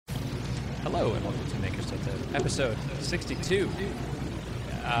Hello and welcome to Maker's Tip, episode 62.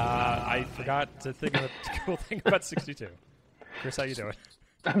 I forgot to think of a cool thing about 62. Chris, how you doing?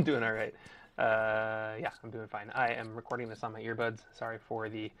 I'm doing all right. Yeah, I'm doing fine. I am recording this on my earbuds. Sorry for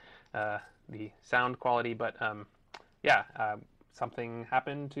the sound quality, but something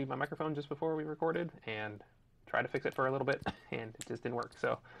happened to my microphone just before we recorded, and tried to fix it for a little bit, and it just didn't work.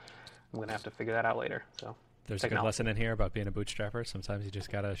 So I'm gonna have to figure that out later. So there's a good lesson in here about being a bootstrapper. Sometimes you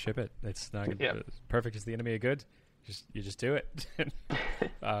just gotta ship it. It's not perfect is the enemy of good. You just do it.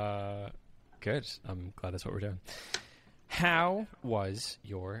 Good. I'm glad that's what we're doing. How was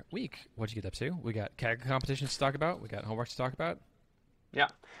your week? What'd you get up to? We got CAG competitions to talk about. We got homework to talk about. Yeah.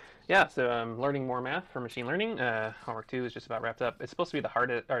 So I'm learning more math for machine learning. Homework 2 is just about wrapped up. It's supposed to be the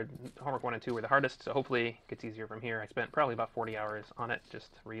hardest, or homework 1 and 2 were the hardest, so hopefully it gets easier from here. I spent probably about 40 hours on it,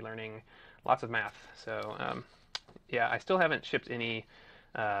 just relearning lots of math. So I still haven't shipped any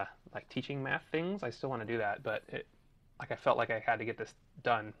teaching math things. I still want to do that, but I felt like I had to get this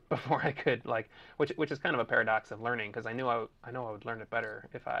done before I could, which is kind of a paradox of learning, because I know I would learn it better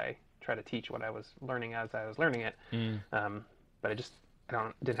if I try to teach what I was learning as I was learning it. But I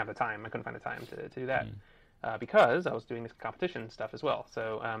didn't have the time. I couldn't find the time to do that because I was doing this competition stuff as well.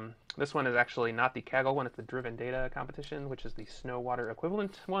 So this one is actually not the Kaggle one. It's the Driven Data competition, which is the snow water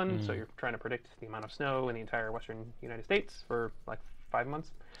equivalent one. So you're trying to predict the amount of snow in the entire western United States for 5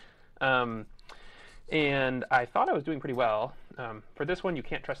 months. And I thought I was doing pretty well. For this one, you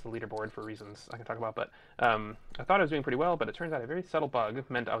can't trust the leaderboard for reasons I can talk about, but I thought I was doing pretty well, but it turns out a very subtle bug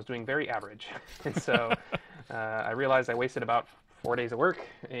meant I was doing very average. And so I realized I wasted about 4 days of work,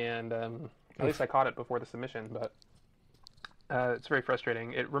 and at least I caught it before the submission, but it's very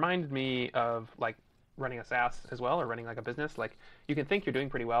frustrating. It reminded me of running a SaaS as well, or running a business. You can think you're doing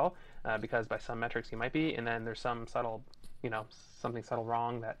pretty well because by some metrics you might be, and then there's some subtle, something subtle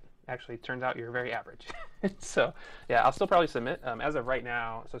wrong that actually turns out you're very average. So yeah, I'll still probably submit. As of right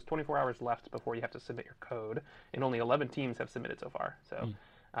now, so it's 24 hours left before you have to submit your code, and only 11 teams have submitted so far. So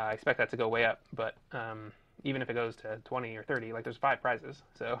I expect that to go way up, but even if it goes to 20 or 30, there's 5 prizes.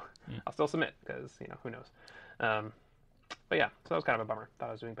 So I'll still submit because, who knows. But yeah, so that was kind of a bummer. Thought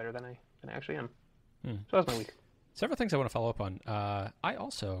I was doing better than I actually am. So that was my week. Several things I want to follow up on. I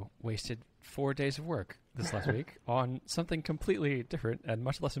also wasted 4 days of work this last week on something completely different and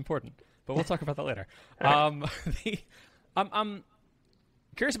much less important, but we'll talk about that later. I'm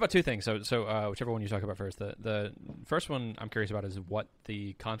curious about 2 things. So whichever one you talk about first. The first one I'm curious about is what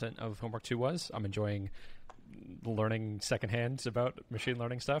the content of Homework 2 was. I'm enjoying learning secondhand about machine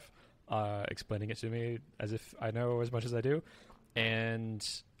learning stuff, explaining it to me as if I know as much as I do. And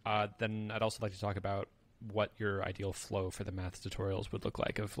then I'd also like to talk about what your ideal flow for the math tutorials would look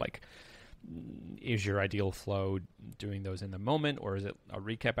like. Is your ideal flow doing those in the moment, or is it a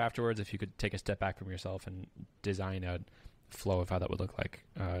recap afterwards? If you could take a step back from yourself and design a flow of how that would look like,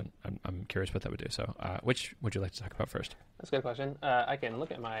 I'm curious what that would do. So which would you like to talk about first? That's a good question. I can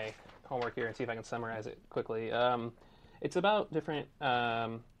look at my homework here and see if I can summarize it quickly. It's about different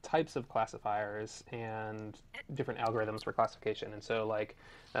types of classifiers and different algorithms for classification. And so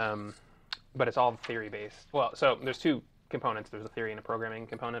but it's all theory based. Well, so there's 2 components. There's a theory and a programming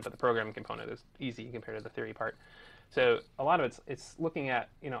component, but the programming component is easy compared to the theory part. So a lot of it's looking at,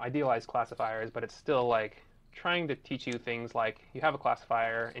 idealized classifiers, but it's still trying to teach you things like you have a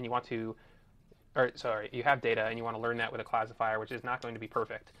classifier and you have data and you want to learn that with a classifier, which is not going to be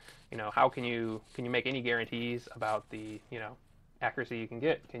perfect. How can you make any guarantees about the, accuracy you can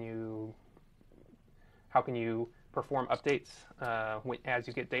get? How can you perform updates as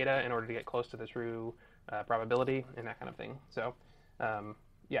you get data in order to get close to the true probability and that kind of thing? So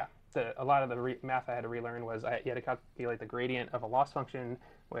a lot of the math I had to relearn was you had to calculate the gradient of a loss function,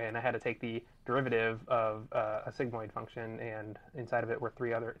 and I had to take the derivative of a sigmoid function, and inside of it were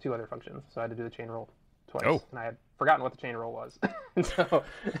 2 other functions. So I had to do the chain rule twice, and I had forgotten what the chain rule was. And so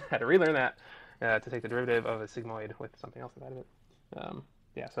I had to relearn that to take the derivative of a sigmoid with something else inside of it.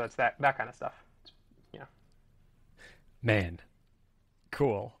 So it's that kind of stuff. Yeah. Man,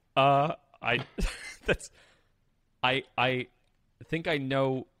 cool. I think I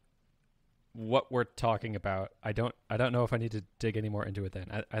know what we're talking about. I don't know if I need to dig any more into it then.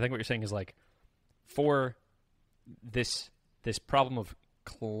 I think what you're saying is for this problem of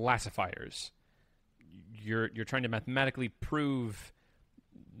classifiers, you're trying to mathematically prove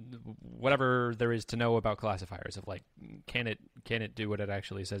whatever there is to know about classifiers of can it do what it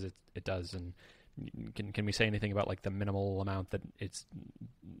actually says it does, and can we say anything about the minimal amount that it's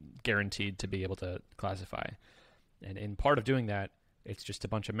guaranteed to be able to classify? And in part of doing that, it's just a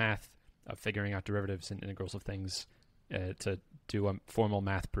bunch of math of figuring out derivatives and integrals of things to do a formal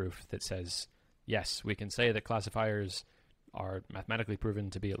math proof that says, yes, we can say that classifiers are mathematically proven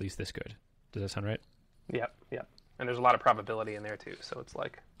to be at least this good. Does that sound right? Yep. And there's a lot of probability in there too. So it's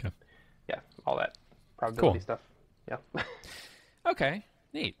like, okay. Yeah, all that probability cool. stuff. Yeah. Okay,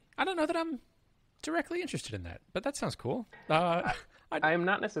 neat. I don't know that I'm directly interested in that, but that sounds cool. I am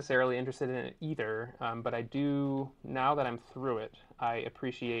not necessarily interested in it either, but I do, now that I'm through it, I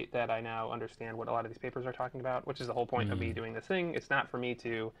appreciate that I now understand what a lot of these papers are talking about, which is the whole point of me doing this thing. It's not for me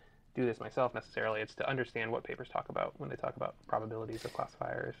to do this myself necessarily. It's to understand what papers talk about when they talk about probabilities of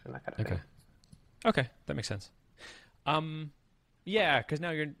classifiers and that kind of thing. Okay, that makes sense. Yeah, because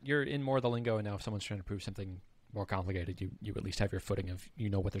now you're in more of the lingo, and now if someone's trying to prove something more complicated, you at least have your footing of, you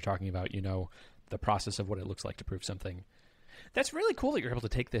know what they're talking about, you know the process of what it looks like to prove something. That's really cool that you're able to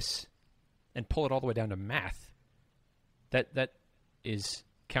take this and pull it all the way down to math. That is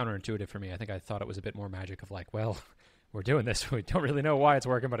counterintuitive for me. I think I thought it was a bit more magic of like, well, we're doing this. We don't really know why it's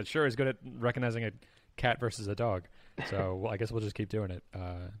working, but it sure is good at recognizing a cat versus a dog. So well, I guess we'll just keep doing it.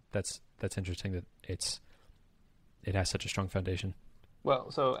 That's interesting that it has such a strong foundation.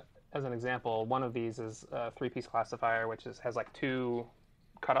 Well, so as an example, one of these is a 3-piece classifier, which has like 2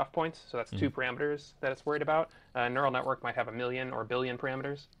 cutoff points. So that's 2 parameters that it's worried about. A neural network might have 1 million or billion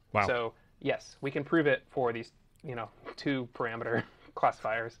parameters. Wow. So yes, we can prove it for these, 2 parameter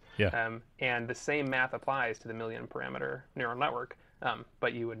classifiers. Yeah. And the same math applies to the 1 million parameter neural network.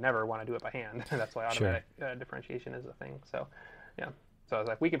 But you would never want to do it by hand. That's why automatic differentiation is a thing. So, yeah. So I was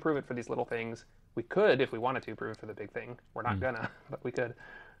like, we can prove it for these little things. We could, if we wanted to, prove it for the big thing. We're not gonna, but we could.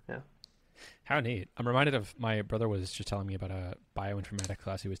 Yeah. How neat. I'm reminded of my brother was just telling me about a bioinformatics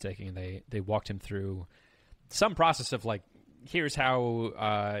class he was taking, and they walked him through some process of like, here's how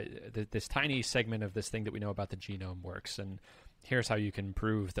this tiny segment of this thing that we know about the genome works, and here's how you can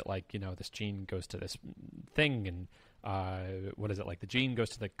prove that, like, this gene goes to this thing, and what is it, like the gene goes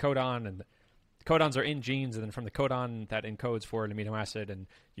to the codon, and the codons are in genes, and then from the codon that encodes for an amino acid, and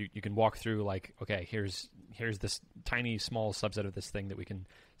you can walk through like, okay, here's this tiny small subset of this thing that we can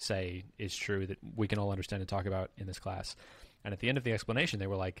say is true, that we can all understand and talk about in this class. And at the end of the explanation, they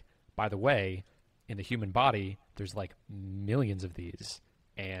were like, by the way, in the human body, there's like millions of these,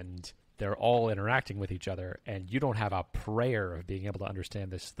 and they're all interacting with each other, and you don't have a prayer of being able to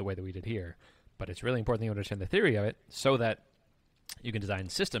understand this the way that we did here. But it's really important that you understand the theory of it so that you can design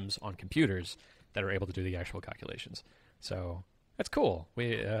systems on computers that are able to do the actual calculations. So that's cool.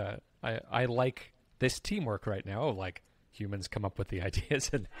 I like this teamwork right now. Like, humans come up with the ideas,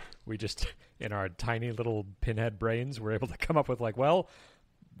 and we just, in our tiny little pinhead brains, we're able to come up with like, well,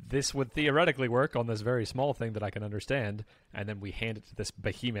 this would theoretically work on this very small thing that I can understand, and then we hand it to this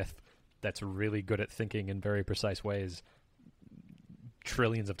behemoth that's really good at thinking in very precise ways,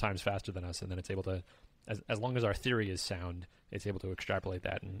 trillions of times faster than us, and then it's able to, as long as our theory is sound, it's able to extrapolate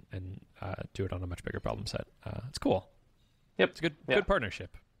that and do it on a much bigger problem set. It's cool. Yep. It's a good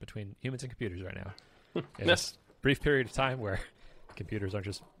partnership between humans and computers right now. In this brief period of time where computers are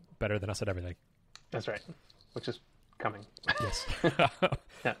just better than us at everything. That's right. Which is coming. Yes.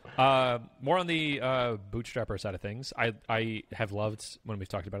 Yeah. More on the bootstrapper side of things. I have loved when we've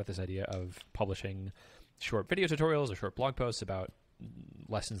talked about it, this idea of publishing short video tutorials or short blog posts about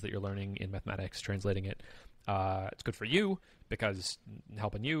lessons that you're learning in mathematics, translating it. It's good for you because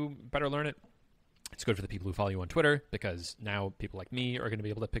helping you better learn it. It's good for the people who follow you on Twitter because now people like me are going to be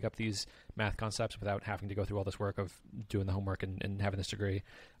able to pick up these math concepts without having to go through all this work of doing the homework and having this degree.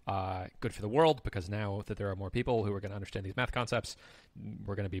 Good for the world because now that there are more people who are going to understand these math concepts,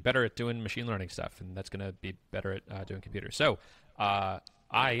 we're going to be better at doing machine learning stuff, and that's going to be better at doing computers. So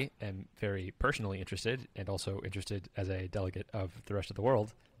I am very personally interested, and also interested as a delegate of the rest of the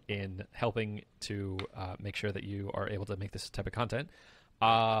world, in helping to make sure that you are able to make this type of content.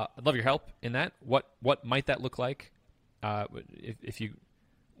 I'd love your help in that. What might that look like?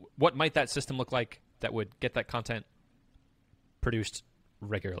 What might that system look like that would get that content produced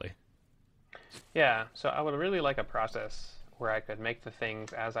regularly? Yeah, so I would really like a process where I could make the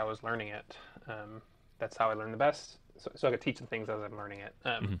things as I was learning it. That's how I learn the best. So I could teach the things as I'm learning it.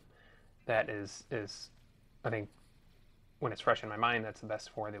 That is, I think, when it's fresh in my mind, that's the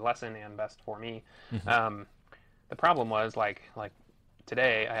best for the lesson and best for me. The problem was like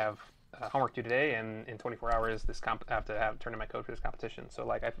today, I have homework due today, and in 24 hours, I have to turn in my code for this competition. So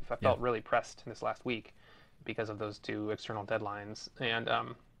like I felt really pressed this last week because of those 2 external deadlines, and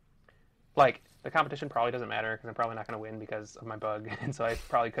like the competition probably doesn't matter because I'm probably not going to win because of my bug, and so I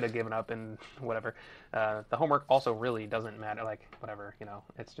probably could have given up and whatever. The homework also really doesn't matter, like whatever,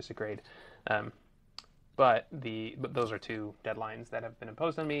 it's just a grade. But those are 2 deadlines that have been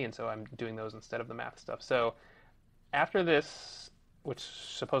imposed on me, and so I'm doing those instead of the math stuff. So after this, which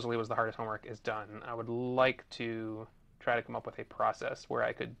supposedly was the hardest homework, is done, I would like to try to come up with a process where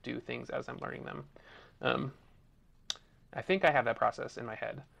I could do things as I'm learning them. Um, I think I have that process in my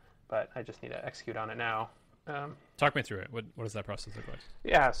head, but I just need to execute on it now. Talk me through it. What does that process look like?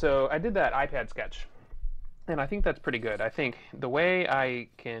 Yeah, so I did that iPad sketch, and I think that's pretty good. I think the way I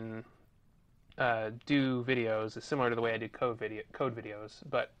can do videos is similar to the way I do code videos,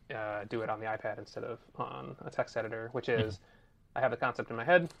 but do it on the iPad instead of on a text editor, which is I have the concept in my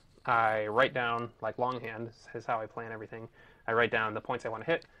head. I write down, like longhand is how I plan everything. I write down the points I want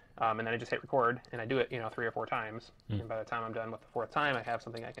to hit, and then I just hit record, and I do it, 3 or 4 times. And by the time I'm done with the 4th time, I have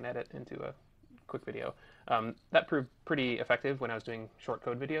something I can edit into a quick video. That proved pretty effective when I was doing short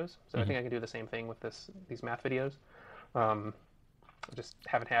code videos. So I think I can do the same thing with these math videos. I just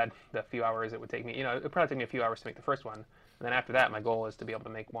haven't had the few hours it would take me. It would probably take me a few hours to make the first one. And then after that, my goal is to be able to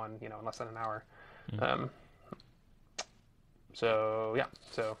make one, in less than an hour. So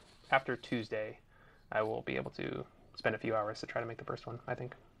after Tuesday, I will be able to spend a few hours to try to make the first one, I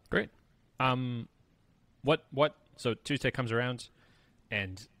think. Great. So Tuesday comes around,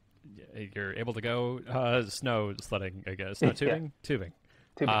 and you're able to go snow sledding, I guess. Not tubing? Tubing.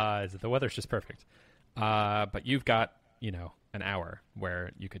 The weather's just perfect. But you've got, an hour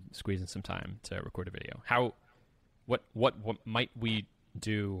where you could squeeze in some time to record a video. What might we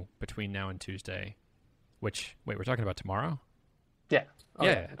do between now and Tuesday? We're talking about tomorrow? Yeah.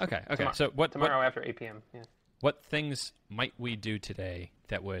 Okay. Tomorrow, So tomorrow after 8 p.m. Yeah. What things might we do today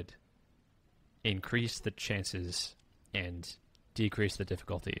that would increase the chances and decrease the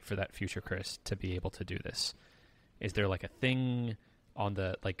difficulty for that future Chris to be able to do this? Is there like a thing on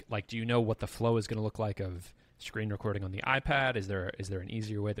the like do you know what the flow is going to look like of screen recording on the iPad? Is there an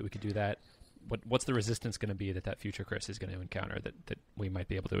easier way that we could do that? What's the resistance going to be that Future Chris is going to encounter that we might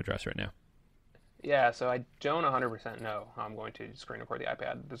be able to address right now? Yeah, so I don't 100% know how I'm going to screen record the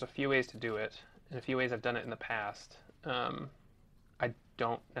iPad. There's a few ways to do it, and a few ways I've done it in the past. I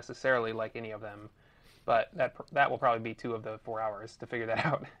don't necessarily like any of them, but that will probably be 2 of the 4 hours to figure that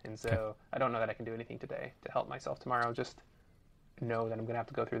out. And so okay. I don't know that I can do anything today to help myself tomorrow. Just know that I'm going to have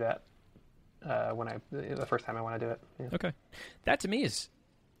to go through that the first time I want to do it. Yeah. Okay, that to me is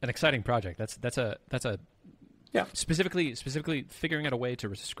an exciting project. That's a yeah. Specifically figuring out a way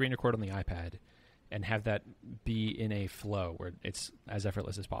to screen record on the iPad and have that be in a flow where it's as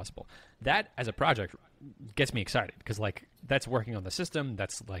effortless as possible. That, as a project, gets me excited because, that's working on the system.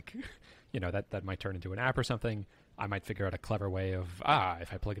 That's that might turn into an app or something. I might figure out a clever way of,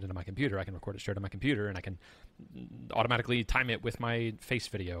 if I plug it into my computer, I can record it straight on my computer, and I can automatically time it with my face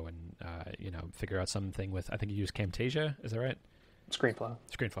video and, figure out something with, I think you use Camtasia, is that right? ScreenFlow.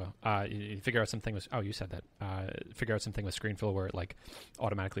 You figure out something with, you said that. Figure out something with ScreenFlow where it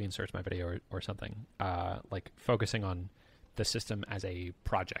automatically inserts my video or something. Focusing on the system as a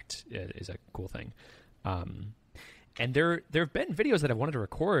project is a cool thing. And there have been videos that I wanted to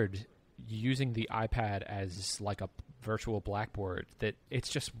record using the iPad as a virtual blackboard that it's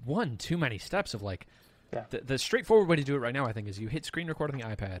just one too many steps of the straightforward way to do it right now, I think, is you hit screen record on the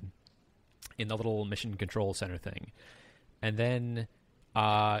iPad in the little mission control center thing. And then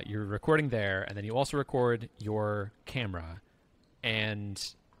you're recording there, and then you also record your camera, and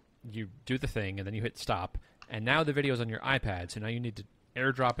you do the thing, and then you hit stop. And now the video's on your iPad, so now you need to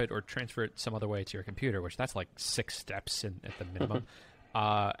airdrop it or transfer it some other way to your computer, which that's 6 steps at the minimum.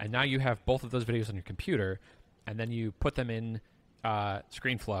 And now you have both of those videos on your computer, and then you put them in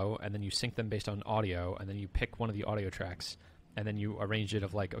ScreenFlow, and then you sync them based on audio, and then you pick one of the audio tracks, and then you arrange it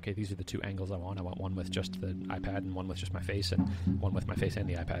of okay, these are the 2 angles I want. I want one with just the iPad and one with just my face and one with my face and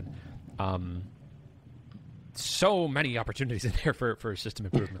the iPad. So many opportunities in there for system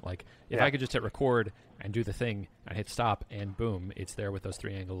improvement. If I could just hit record and do the thing and hit stop and boom, it's there with those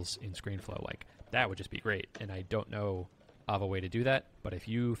 3 angles in ScreenFlow. That would just be great. And I don't know of a way to do that, but if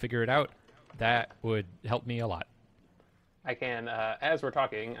you figure it out, that would help me a lot. I can, as we're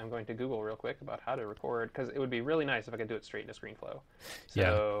talking, I'm going to Google real quick about how to record, because it would be really nice if I could do it straight into ScreenFlow.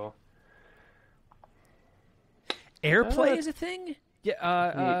 So, AirPlay is a thing?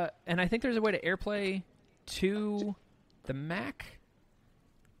 Yeah, and I think there's a way to AirPlay to the Mac.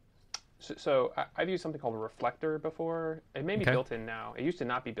 So I've used something called a Reflector before. It may be built in now. It used to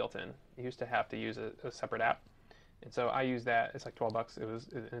not be built in. You used to have to use a separate app. And so I use that. It's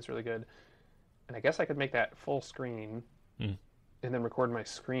 $12. It's really good. And I guess I could make that full screen and then record my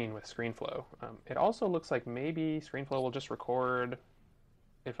screen with ScreenFlow. It also looks like maybe ScreenFlow will just record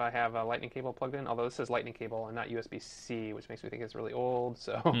if I have a lightning cable plugged in, although this is lightning cable and not USB-C, which makes me think it's really old.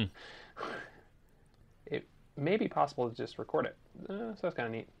 So it may be possible to just record it. So that's kind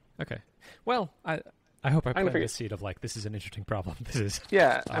of neat. Okay. Well, I hope I gonna planted the seed of like, this is an interesting problem. This is.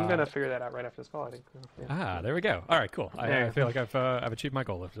 Yeah, I'm gonna figure that out right after this call. I think. Ah, there we go. All right, cool. I feel like I've achieved my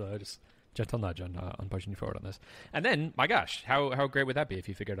goal of just gentle nudge on pushing you forward on this. And then, my gosh, how great would that be if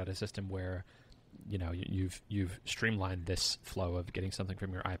you figured out a system where, you know, you've streamlined this flow of getting something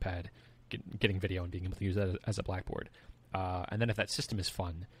from your iPad, getting video, and being able to use that as a Blackboard. And then if that system is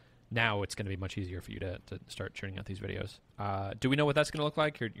fun, now it's going to be much easier for you to start churning out these videos. Do we know what that's going to look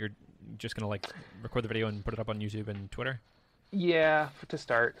like? You're just going to like record the video and put it up on YouTube and Twitter? Yeah, to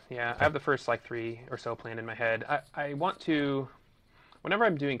start. Yeah, I have the first like 3 or so planned in my head. I want to, whenever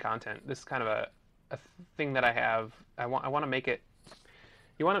I'm doing content, this is kind of a thing that I have. I want to make it.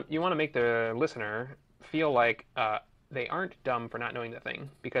 You want to make the listener feel like they aren't dumb for not knowing the thing,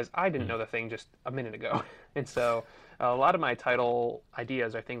 because I didn't know the thing just a minute ago. And so a lot of my title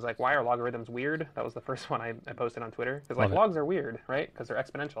ideas are things like, why are logarithms weird? That was the first one I posted on Twitter, because like logs are weird, right? Because they're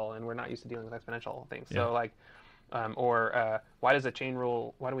exponential and we're not used to dealing with exponential things. Yeah. So like, why does a chain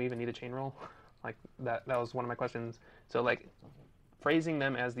rule, why do we even need a chain rule? Like that was one of my questions. So like phrasing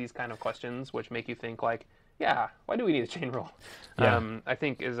them as these kind of questions, which make you think like, yeah, why do we need a chain rule? Yeah. I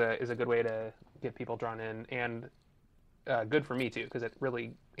think is a good way to get people drawn in, and good for me too, because it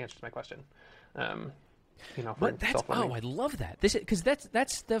really answers my question. You know, for I love that. Because that's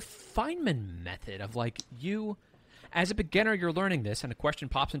the Feynman method of like, you, as a beginner, you're learning this, and a question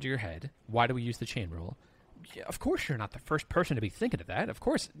pops into your head. Why do we use the chain rule? Of course, you're not the first person to be thinking of that. Of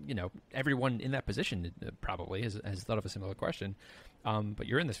course, you know, everyone in that position probably has thought of a similar question. But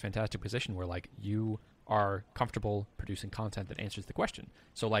you're in this fantastic position where like you are comfortable producing content that answers the question.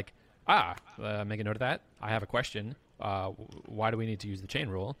 So like, make a note of that. I have a question. Why do we need to use the chain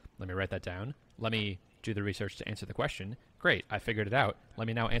rule? Let me write that down. Let me do the research to answer the question. Great, I figured it out. Let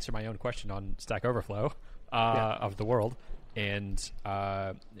me now answer my own question on Stack Overflow of the world, and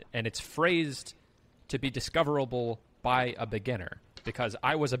it's phrased to be discoverable by a beginner, because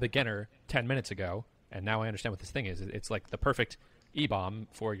I was a beginner 10 minutes ago, and now I understand what this thing is. It's like the perfect E-bomb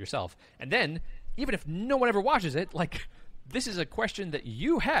for yourself. And then, even if no one ever watches it, like, this is a question that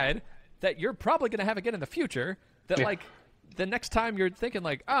you had that you're probably going to have again in the future, that like the next time you're thinking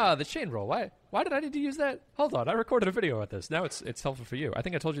like, the chain rule, why did I need to use that? Hold on, I recorded a video about this. Now it's helpful for you. I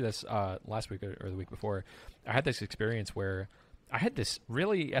think I told you this last week or the week before. I had this experience where I had this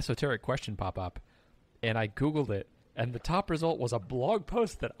really esoteric question pop up, and I Googled it, and the top result was a blog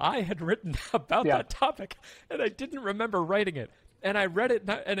post that I had written about that topic, and I didn't remember writing it. And I read it,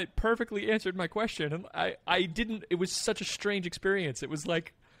 and it perfectly answered my question. And I didn't. It was such a strange experience. It was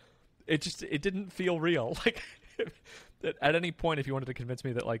like, it didn't feel real. Like, at any point, if you wanted to convince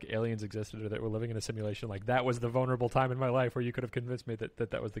me that like aliens existed or that we're living in a simulation, like that was the vulnerable time in my life where you could have convinced me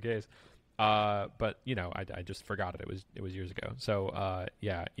that was the case. But you know, I just forgot it. It was years ago. So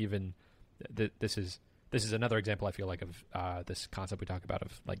yeah, even this is another example, I feel like, of this concept we talk about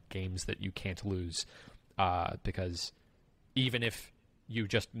of like games that you can't lose, because even if you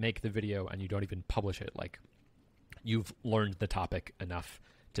just make the video and you don't even publish it, like, you've learned the topic enough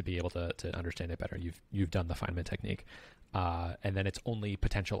to be able to understand it better. You've done the Feynman technique, and then it's only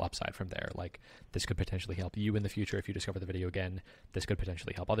potential upside from there. Like, this could potentially help you in the future if you discover the video again. This could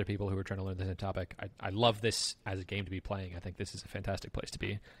potentially help other people who are trying to learn the same topic. I love this as a game to be playing. I think this is a fantastic place to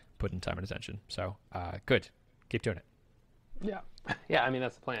be putting time and attention. So good. Keep doing it. Yeah. I mean,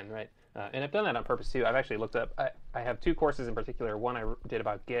 that's the plan, right? And I've done that on purpose too. I've actually looked up. I have 2 courses in particular. One I did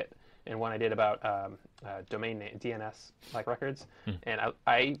about Git, and one I did about domain name, DNS like records. And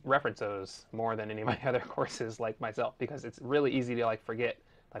I reference those more than any of my other courses, like myself, because it's really easy to like forget,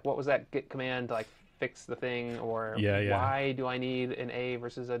 like, what was that Git command to like fix the thing, or why do I need an A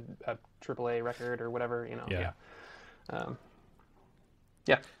versus a AAA record or whatever, you know?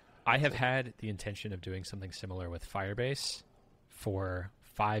 I have had the intention of doing something similar with Firebase for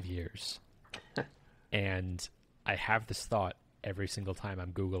 5 years. And I have this thought every single time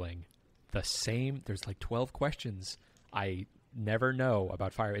I'm Googling the same. There's like 12 questions I never know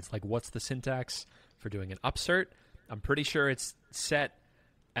about Firebase. It's like, what's the syntax for doing an upsert? I'm pretty sure it's set,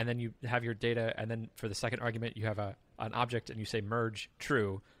 and then you have your data, and then for the second argument, you have an object, and you say merge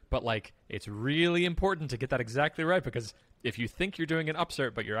true. But like, it's really important to get that exactly right, because if you think you're doing an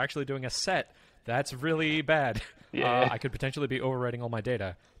upsert, but you're actually doing a set, that's really bad. I could potentially be overwriting all my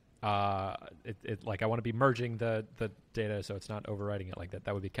data. Like, I want to be merging the data so it's not overwriting it like that.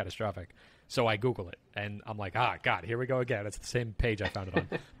 That would be catastrophic. So I Google it, and I'm like, God, here we go again. It's the same page I found it on.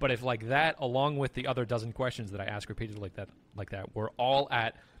 But if like that, along with the other dozen questions that I ask repeatedly like that, were all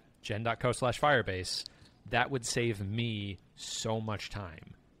at gen.co/Firebase, that would save me so much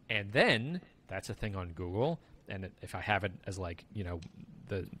time. And then that's a thing on Google. And if I have it as like, you know,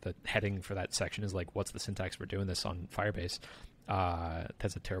 the heading for that section is like, what's the syntax for doing this on Firebase?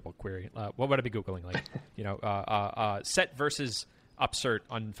 That's a terrible query. What would I be Googling? Like, set versus upsert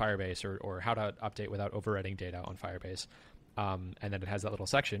on Firebase, or how to update without overwriting data on Firebase. And then it has that little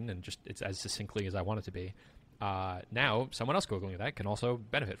section, and just it's as succinctly as I want it to be. Now, someone else Googling that can also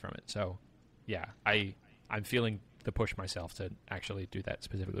benefit from it. So, yeah, I'm feeling the push myself to actually do that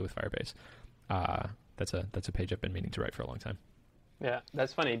specifically with Firebase. That's a page I've been meaning to write for a long time. Yeah,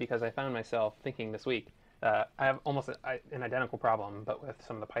 that's funny because I found myself thinking this week, I have almost an identical problem, but with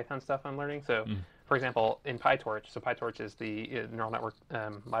some of the Python stuff I'm learning. So, for example, in PyTorch, so PyTorch is the neural network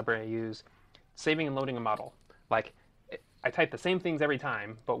library I use, saving and loading a model. Like, I type the same things every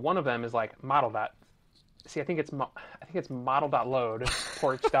time, but one of them is like model. I think it's model.load,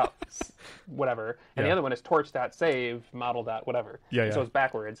 torch. Whatever, and the other one is torch.save model.whatever. Yeah. So it's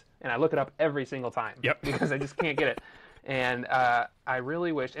backwards, and I look it up every single time. Yep. Because I just can't get it. And I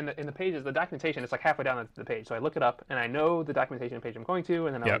really wish in the pages, the documentation, it's like halfway down the page. So I look it up, and I know the documentation page I'm going to,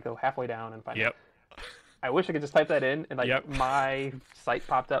 and then I would go halfway down and find it. I wish I could just type that in, and my site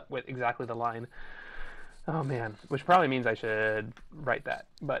popped up with exactly the line. Oh man, which probably means I should write that.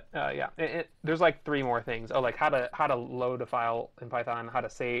 But there's like 3 more things. Oh, like how to load a file in Python, how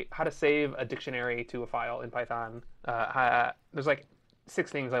to save a dictionary to a file in Python. There's like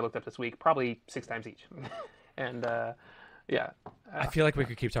 6 things I looked up this week, probably 6 times each. And I feel like we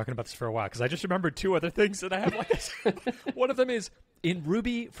could keep talking about this for a while because I just remembered 2 other things that I have like this. One of them is in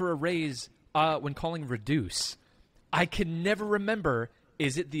Ruby for arrays when calling reduce. I can never remember.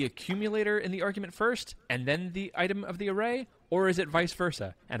 Is it the accumulator in the argument first and then the item of the array, or is it vice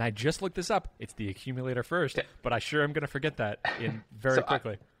versa? And I just looked this up. It's the accumulator first, but I sure am going to forget that very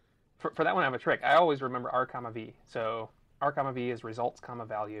quickly. For that one, I have a trick. I always remember r comma v. So r comma v is results comma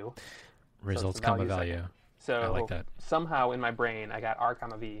value. Results comma value. So I like that. Somehow in my brain, I got r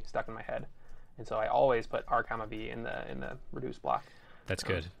comma v stuck in my head, and so I always put r comma v in the reduce block. That's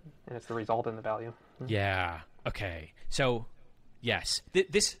good. And it's the result in the value. Yeah. Okay. So. Yes,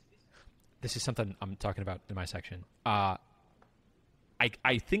 this is something I'm talking about in my section. I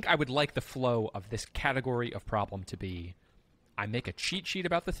think I would like the flow of this category of problem to be, I make a cheat sheet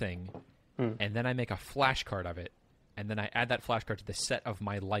about the thing, and then I make a flashcard of it, and then I add that flashcard to the set of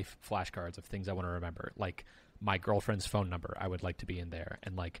my life flashcards of things I want to remember, like my girlfriend's phone number. I would like to be in there,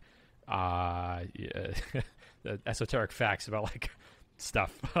 and like the esoteric facts about like.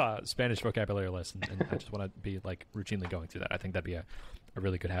 Stuff, Spanish vocabulary list, and I just want to be like routinely going through that. I think that'd be a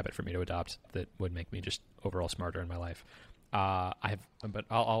really good habit for me to adopt that would make me just overall smarter in my life. But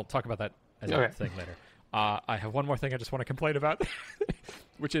I'll talk about that as a thing later. I have one more thing I just want to complain about,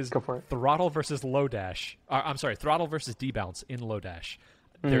 which is throttle versus Lodash. I'm sorry, throttle versus debounce in Lodash.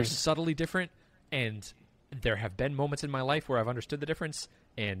 They're subtly different, and there have been moments in my life where I've understood the difference,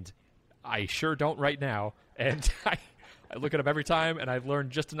 and I sure don't right now. And I look at them every time, and I've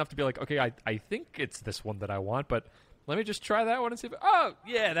learned just enough to be like, okay, I think it's this one that I want, but let me just try that one and see if,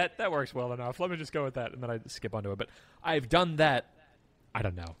 that works well enough. Let me just go with that, and then I skip onto it. But I've done that, I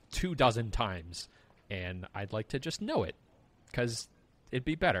don't know, 24 times, and I'd like to just know it, because it'd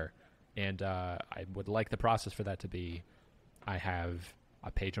be better. And I would like the process for that to be, I have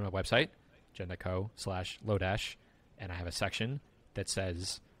a page on my website, jen.co/Lodash, and I have a section that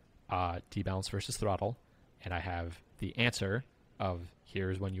says debounce versus throttle, and I have the answer of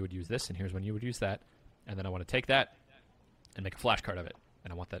here's when you would use this and here's when you would use that, and then I want to take that and make a flashcard of it,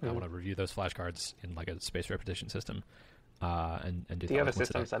 and I want that. I want to review those flashcards in like a spaced repetition system, and do. Do you have a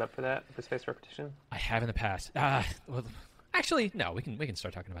system set up for that, for spaced repetition? I have in the past. Well, actually, no. We can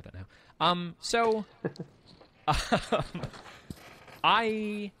start talking about that now. So,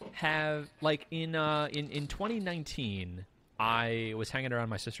 I have like in 2019. I was hanging around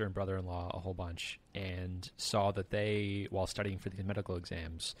my sister and brother-in-law a whole bunch and saw that they, while studying for these medical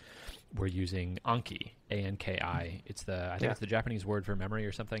exams, were using Anki, A-N-K-I. It's I think it's the Japanese word for memory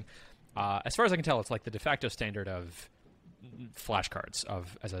or something. As far as I can tell, it's like the de facto standard of flashcards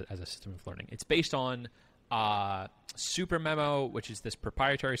as a system of learning. It's based on SuperMemo, which is this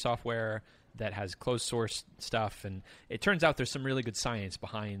proprietary software that has closed source stuff, and it turns out there's some really good science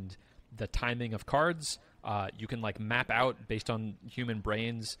behind the timing of cards. You can like map out based on human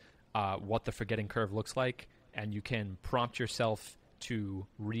brains what the forgetting curve looks like, and you can prompt yourself to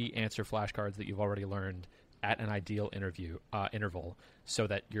re-answer flashcards that you've already learned at an ideal interval so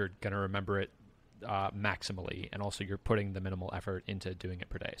that you're going to remember it maximally, and also you're putting the minimal effort into doing it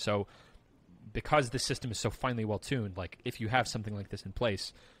per day. So because this system is so finely well-tuned, like if you have something like this in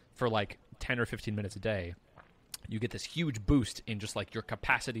place for like 10 or 15 minutes a day, you get this huge boost in just like your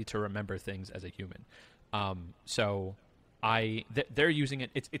capacity to remember things as a human. So they're using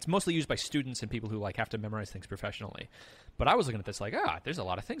it. It's mostly used by students and people who like have to memorize things professionally. But I was looking at this like, there's a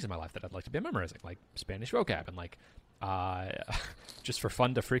lot of things in my life that I'd like to be memorizing, like Spanish vocab and like just for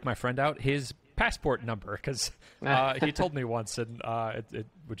fun to freak my friend out, his passport number, because he told me once, and it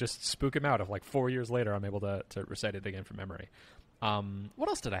would just spook him out. Of like 4 years later, I'm able to recite it again from memory. What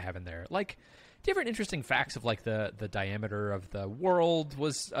else did I have in there? Like different interesting facts of like the diameter of the world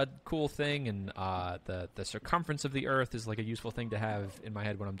was a cool thing, and the circumference of the Earth is like a useful thing to have in my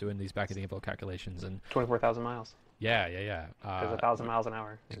head when I'm doing these back of the envelope calculations. And 24,000 miles. Yeah. There's 1,000 miles an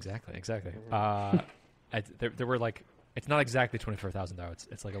hour. Exactly. There were like, it's not exactly 24,000 though.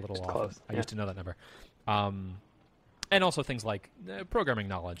 It's like a little off. Close. I used to know that number. And also things like programming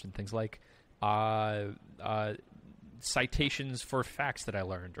knowledge and things like citations for facts that I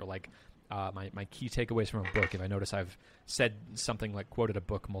learned, or like my key takeaways from a book. If I notice I've said something like quoted a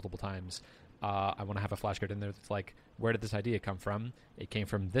book multiple times, I want to have a flashcard in there that's like, where did this idea come from? It came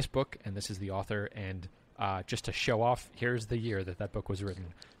from this book, and this is the author, and just to show off, here's the year that book was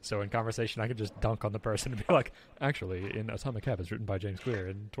written. So in conversation, I could just dunk on the person and be like, actually, in Atomic Habits, written by James Clear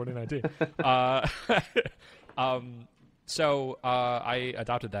in 2019. So I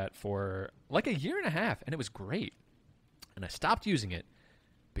adopted that for like a year and a half, and it was great. And I stopped using it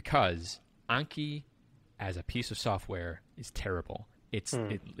because Anki, as a piece of software, is terrible. It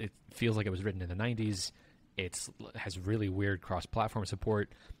feels like it was written in the 90s. It has really weird cross-platform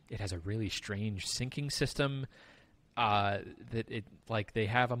support. It has a really strange syncing system. They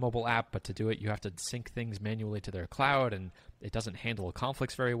have a mobile app, but to do it, you have to sync things manually to their cloud, and it doesn't handle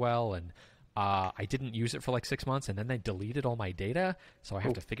conflicts very well. And I didn't use it for like 6 months, and then they deleted all my data, so I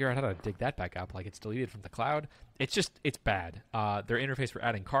have to figure out how to dig that back up. Like, it's deleted from the cloud. It's bad. Their interface for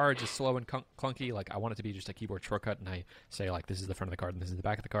adding cards is slow and clunky. Like, I want it to be just a keyboard shortcut, and I say, like, this is the front of the card and this is the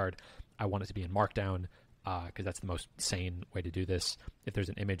back of the card. I want it to be in Markdown, because that's the most sane way to do this. If there's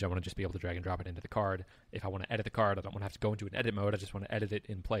an image, I want to just be able to drag and drop it into the card. If I want to edit the card, I don't want to have to go into an edit mode. I just want to edit it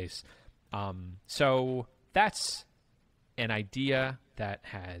in place. So that's an idea that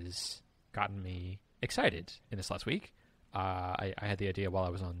has gotten me excited in this last week. I had the idea while I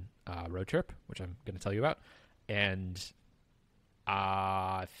was on a road trip, which I'm going to tell you about, and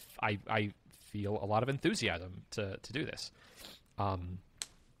I feel a lot of enthusiasm to do this.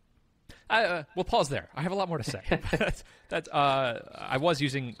 We'll pause there. I have a lot more to say. I was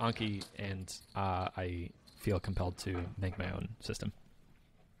using Anki, and I feel compelled to make my own system.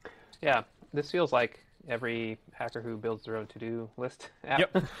 Yeah, this feels like every hacker who builds their own to-do list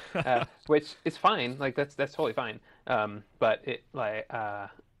app, which is fine. Like that's totally fine. But it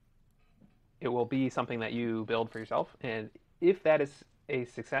will be something that you build for yourself, and if that is a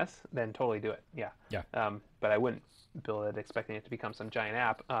success, then totally do it. Yeah. But I wouldn't build it expecting it to become some giant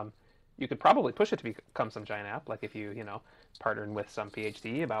app. You could probably push it to become some giant app, like if you partnered with some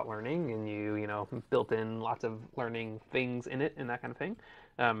PhD about learning, and you built in lots of learning things in it and that kind of thing.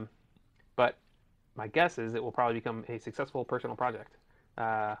 But my guess is it will probably become a successful personal project,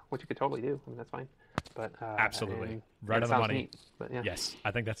 which you could totally do. I mean, that's fine. But absolutely, right on the money. Neat, but yeah. Yes,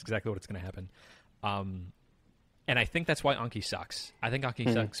 I think that's exactly what's going to happen. And I think that's why Anki sucks. I think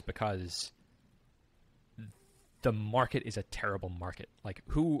Anki sucks because the market is a terrible market. Like,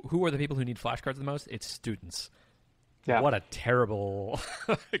 who are the people who need flashcards the most? It's students. Yeah. What a terrible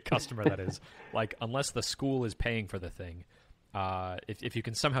customer that is. Like, unless the school is paying for the thing, if you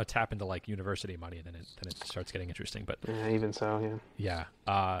can somehow tap into like university money, then it starts getting interesting. But even so, yeah,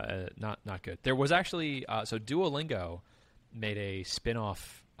 not good. There was actually so Duolingo made a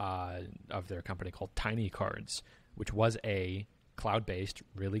spin-off of their company called Tiny Cards, which was a cloud-based,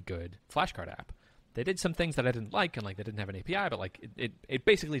 really good flashcard app. They did some things that I didn't like, and like they didn't have an API, but like it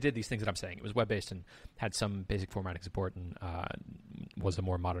basically did these things that I'm saying. It was web-based and had some basic formatting support, and was a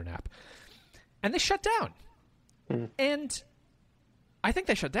more modern app. And they shut down. And I think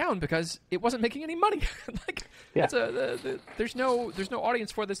they shut down because it wasn't making any money. There's no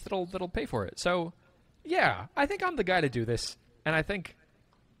audience for this that'll pay for it. So yeah, I think I'm the guy to do this, and I think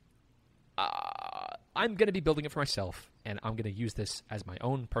I'm going to be building it for myself, and I'm going to use this as my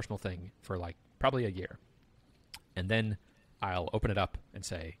own personal thing for like probably a year. And then I'll open it up and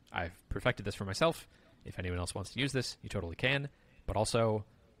say, I've perfected this for myself. If anyone else wants to use this, you totally can. But also,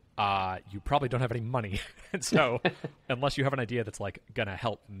 you probably don't have any money. And so unless you have an idea that's like going to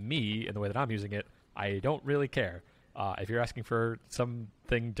help me in the way that I'm using it, I don't really care. If you're asking for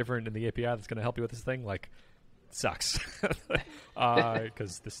something different in the API that's going to help you with this thing, like, sucks.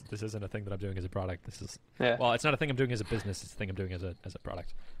 Because this isn't a thing that I'm doing as a product. This is well, it's not a thing I'm doing as a business. It's a thing I'm doing as a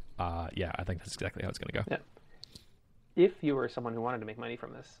product. I think that's exactly how it's going to go. if you were someone who wanted to make money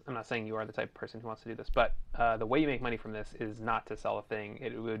from this, I'm not saying you are the type of person who wants to do this, but the way you make money from this is not to sell a thing.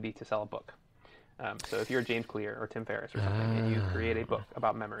 It would be to sell a book. So if you're James Clear or Tim Ferriss or something, and you create a book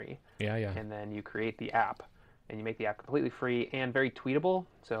about memory, and then you create the app, and you make the app completely free and very tweetable,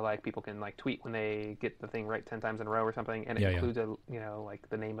 so like people can like tweet when they get the thing right 10 times in a row or something, and it includes a like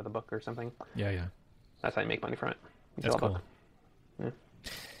the name of the book or something. That's how you make money from it. You That's sell a cool. book.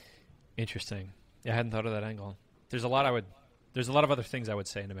 Yeah. Interesting. Yeah, I hadn't thought of that angle. There's a lot of other things I would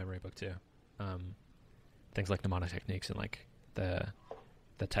say in a memory book too. Things like mnemonic techniques and like the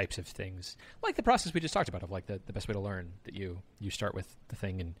types of things, like the process we just talked about of like the best way to learn, that you start with the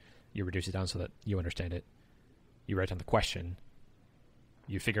thing and you reduce it down so that you understand it. You write down the question.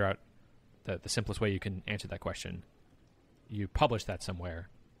 You figure out the simplest way you can answer that question. You publish that somewhere,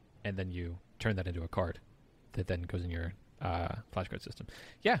 and then you turn that into a card that then goes in your flashcard system.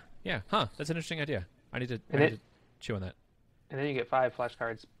 Yeah. Huh. That's an interesting idea. I need to chew on that. And then you get 5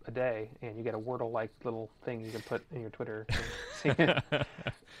 flashcards a day, and you get a Wordle-like little thing you can put in your Twitter.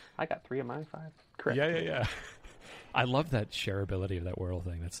 I got 3 of my 5. Correct. Yeah. I love that shareability of that Wordle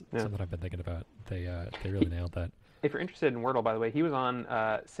thing. That's something I've been thinking about. They really nailed that. If you're interested in Wordle, by the way, he was on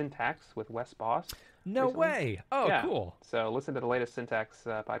Syntax with Wes Boss. No recently. way. Oh, yeah. Cool. So listen to the latest Syntax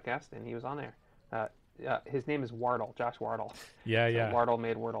podcast, and he was on there. His name is Wardle, Josh Wardle. Yeah. Wardle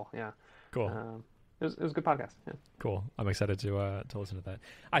made Wordle. Yeah. Cool. It was a good podcast. Yeah. Cool. I'm excited to listen to that.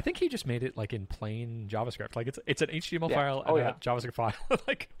 I think he just made it like in plain JavaScript. Like it's an HTML file and a JavaScript file.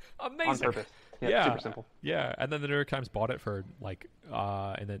 Like amazing. On purpose. Yeah. Super simple. Yeah. And then the New York Times bought it for like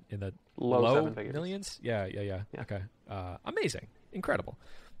in the low 7 figures. Millions. Yeah. Okay. Amazing. Incredible.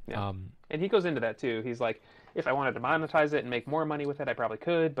 Yeah. And he goes into that too. He's like, if I wanted to monetize it and make more money with it, I probably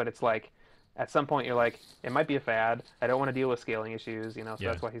could, but it's like at some point you're like, it might be a fad. I don't want to deal with scaling issues, so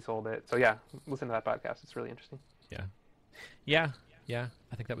that's why he sold it. So yeah, listen to that podcast. It's really interesting. Yeah.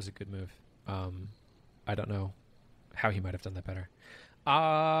 I think that was a good move. I don't know how he might have done that better.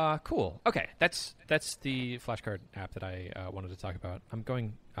 Cool. Okay, that's the flashcard app that I wanted to talk about. I'm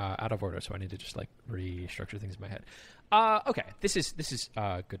going out of order, so I need to just like restructure things in my head. Okay, this is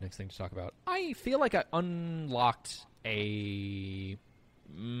a good next thing to talk about. I feel like I unlocked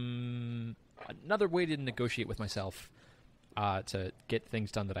another way to negotiate with myself to get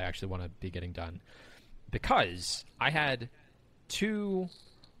things done that I actually want to be getting done, because I had 2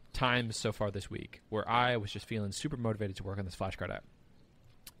 times so far this week where I was just feeling super motivated to work on this flashcard app.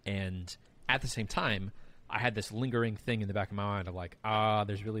 And at the same time, I had this lingering thing in the back of my mind of like,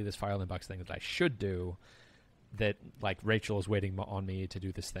 there's really this file inbox thing that I should do, that like Rachel is waiting on me to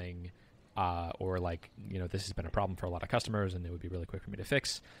do this thing, or like, this has been a problem for a lot of customers and it would be really quick for me to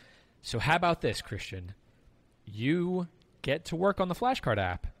fix. So how about this, Christian? You get to work on the flashcard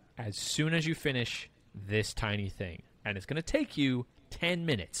app as soon as you finish this tiny thing. And it's going to take you 10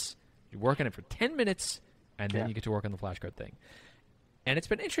 minutes. You work on it for 10 minutes, and then you get to work on the flashcard thing. And it's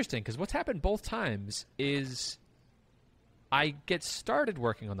been interesting because what's happened both times is I get started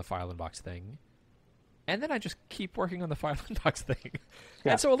working on the file inbox thing, and then I just keep working on the file inbox thing.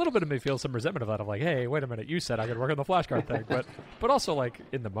 And so a little bit of me feels some resentment of that. I'm like, hey, wait a minute, you said I could work on the flashcard thing. But also, like,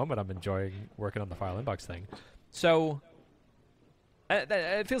 in the moment, I'm enjoying working on the file inbox thing. So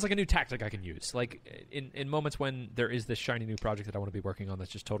it feels like a new tactic I can use. Like, in moments when there is this shiny new project that I want to be working on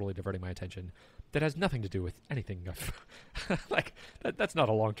that's just totally diverting my attention, that has nothing to do with anything. Like, that's not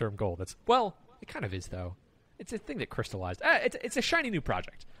a long-term goal. Well, it kind of is, though. It's a thing that crystallized. It's a shiny new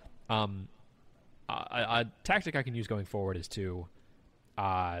project. A tactic I can use going forward is to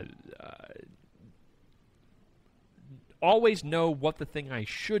always know what the thing I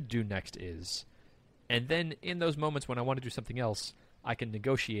should do next is. And then in those moments when I want to do something else, I can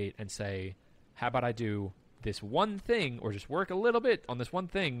negotiate and say, how about I do this one thing or just work a little bit on this one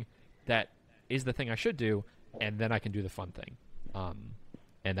thing that is the thing I should do, and then I can do the fun thing.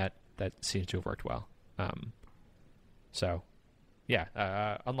 And that seems to have worked well.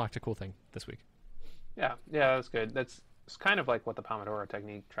 Unlocked a cool thing this week. Yeah, that's good. It's kind of like what the Pomodoro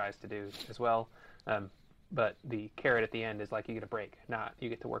technique tries to do as well. But the carrot at the end is like you get a break, not you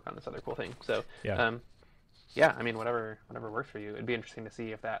get to work on this other cool thing. So, I mean, whatever works for you. It'd be interesting to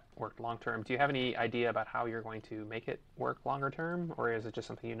see if that worked long term. Do you have any idea about how you're going to make it work longer term, or is it just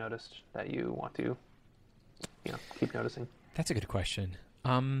something you noticed that you want to, keep noticing? That's a good question.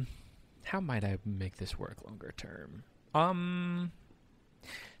 How might I make this work longer term?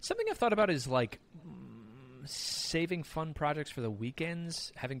 Something I've thought about is like saving fun projects for the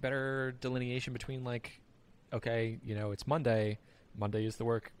weekends, having better delineation between like, okay, it's Monday. Monday is the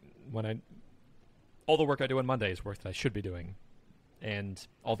work all the work I do on Monday is work that I should be doing, and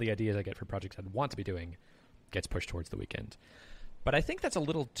all the ideas I get for projects I want to be doing gets pushed towards the weekend. But I think that's a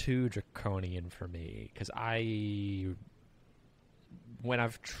little too draconian for me, because when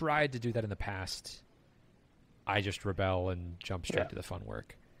I've tried to do that in the past, I just rebel and jump straight to the fun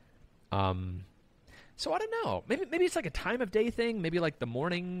work. So I don't know. Maybe it's like a time of day thing. Maybe like the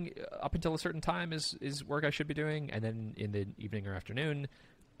morning up until a certain time is work I should be doing, and then in the evening or afternoon,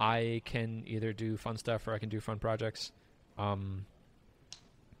 I can either do fun stuff or I can do fun projects. I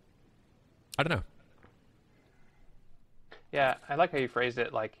don't know. Yeah, I like how you phrased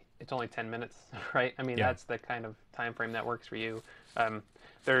it, like it's only 10 minutes, right? I mean, that's the kind of time frame that works for you.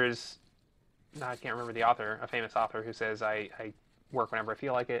 There's, I can't remember the author, a famous author who says, I work whenever I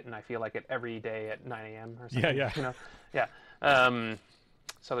feel like it, and I feel like it every day at 9 a.m. or something. Yeah. You know? Yeah.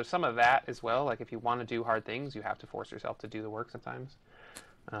 So there's some of that as well. Like if you want to do hard things, you have to force yourself to do the work sometimes.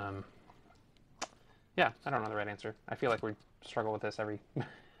 Yeah, I don't know the right answer. I feel like we struggle with this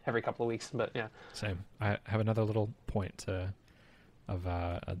every couple of weeks, but yeah. Same. I have another little point of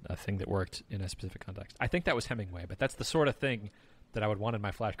a thing that worked in a specific context. I think that was Hemingway, but that's the sort of thing that I would want in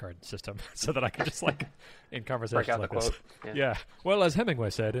my flashcard system, so that I could just like in conversations break out like the this. quote. Yeah. Well, as Hemingway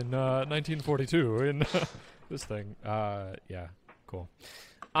said in 1942 in this thing. Yeah. Cool.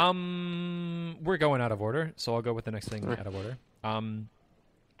 We're going out of order, so I'll go with the next thing out of order.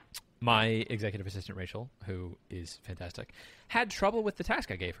 My executive assistant, Rachel, who is fantastic, had trouble with the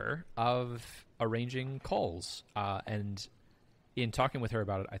task I gave her of arranging calls. And in talking with her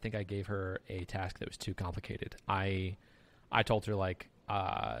about it, I think I gave her a task that was too complicated. I told her, like,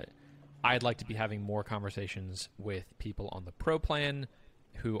 I'd like to be having more conversations with people on the pro plan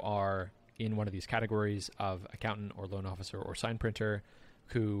who are in one of these categories of accountant or loan officer or sign printer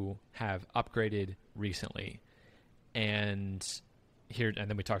who have upgraded recently. And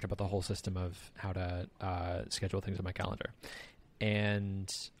then we talked about the whole system of how to schedule things on my calendar. And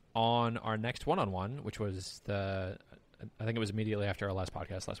on our next one-on-one, which was I think it was immediately after our last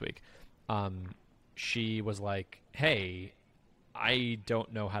podcast last week, she was like, hey, I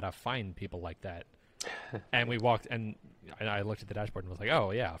don't know how to find people like that. And we walked, and I looked at the dashboard and was like,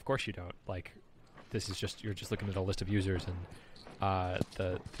 oh yeah, of course you don't. Like, this is just, you're just looking at a list of users, and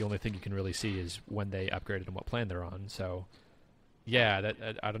the only thing you can really see is when they upgraded and what plan they're on. So yeah,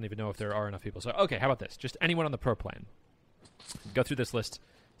 I don't even know if there are enough people. So okay, how about this? Just anyone on the pro plan. Go through this list,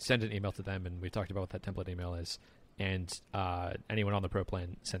 send an email to them, and we talked about what that template email is. And anyone on the pro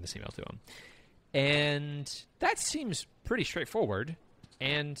plan, send this email to them. And that seems pretty straightforward.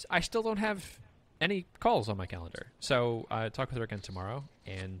 And I still don't have any calls on my calendar. So talk with her again tomorrow,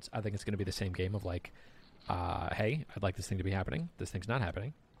 and I think it's going to be the same game of like, hey, I'd like this thing to be happening. This thing's not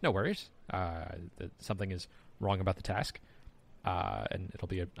happening. No worries. Something is wrong about the task. And it'll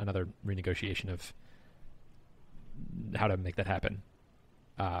be another renegotiation of how to make that happen.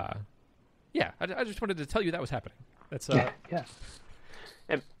 Yeah, I just wanted to tell you that was happening. That's yeah.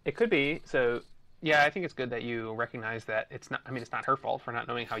 And it could be. So yeah, I think it's good that you recognize that it's not. I mean, it's not her fault for not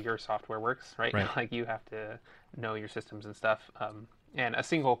knowing how your software works, right? Like you have to know your systems and stuff. And a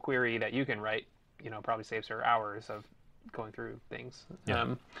single query that you can write, probably saves her hours of going through things.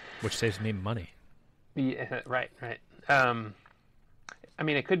 Yeah. Which saves me money. Yeah, right. I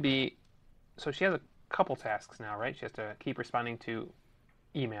mean, it could be. So she has a couple tasks now, right? She has to keep responding to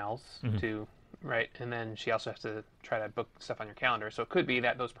emails right, and then she also has to try to book stuff on your calendar. So it could be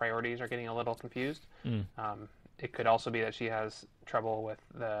that those priorities are getting a little confused. It could also be that she has trouble with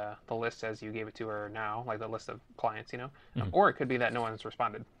the list as you gave it to her now, like the list of clients, or it could be that no one's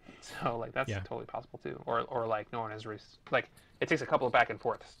responded. So like that's totally possible too, or like no one has like it takes a couple of back and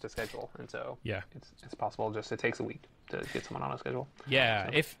forths to schedule, and so it's possible just it takes a week to get someone on a schedule.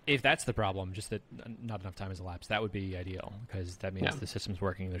 Yeah, so. If that's the problem, just that not enough time has elapsed, that would be ideal, because that means the system's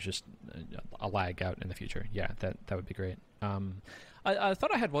working. There's just a lag out in the future. Yeah, that would be great. I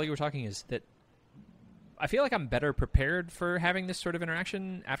thought I had while you were talking is that I feel like I'm better prepared for having this sort of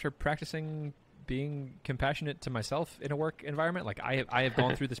interaction after practicing being compassionate to myself in a work environment. Like I have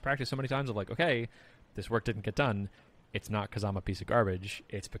gone through this practice so many times of like, okay, this work didn't get done. It's not because I'm a piece of garbage.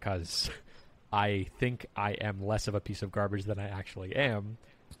 It's because I think I am less of a piece of garbage than I actually am,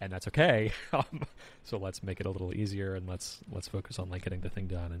 and that's okay. So let's make it a little easier, and let's focus on like getting the thing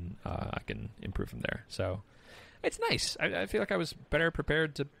done, and I can improve from there. So it's nice. I feel like I was better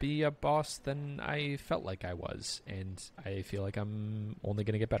prepared to be a boss than I felt like I was, and I feel like I'm only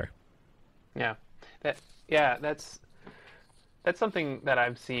going to get better. Yeah, that's something that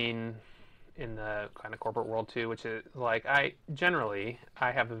I've seen in the kind of corporate world too, which is like I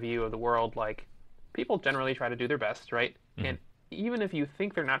have a view of the world like people generally try to do their best, right? even if you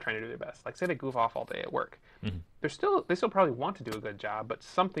think they're not trying to do their best, like say they goof off all day at work, Mm-hmm. they still probably want to do a good job, but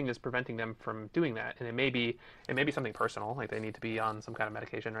something is preventing them from doing that, and it may be something personal, like they need to be on some kind of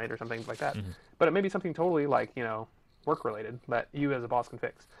medication, right, or something like that. Mm-hmm. But it may be something totally like work related that you as a boss can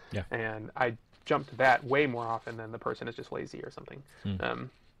fix. Yeah. And I jump to that way more often than the person is just lazy or something.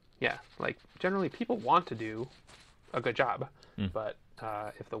 Yeah, like generally people want to do a good job, but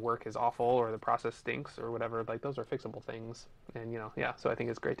if the work is awful or the process stinks or whatever, like those are fixable things. And yeah, so I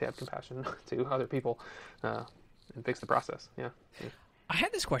think it's great to have compassion to other people and fix the process. Yeah. I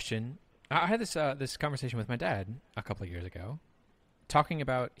had this question. I had this conversation with my dad a couple of years ago, talking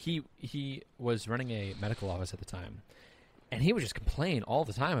about he was running a medical office at the time, and he would just complain all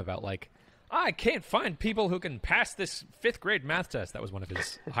the time about like, I can't find people who can pass this 5th grade math test. That was one of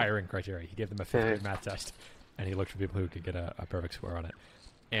his hiring criteria. He gave them a 5th grade math test, and he looked for people who could get a perfect score on it.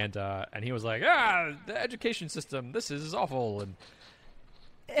 And he was like, the education system, this is awful.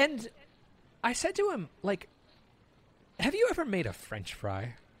 And I said to him, like, have you ever made a French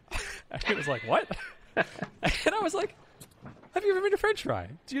fry? And he was like, what? And I was like, have you ever made a French fry?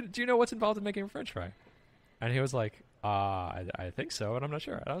 Do you know what's involved in making a French fry? And he was like, I think so, and I'm not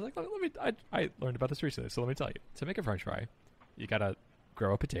sure. And I was like, I learned about this recently, so let me tell you. To make a French fry, you gotta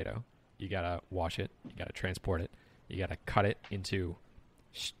grow a potato, you gotta wash it, you gotta transport it, you gotta cut it into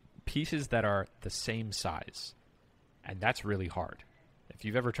pieces that are the same size, and that's really hard. If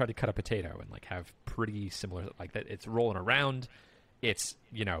you've ever tried to cut a potato and like have pretty similar, like that, it's rolling around, it's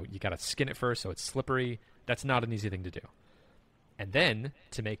you gotta skin it first, so it's slippery. That's not an easy thing to do. And then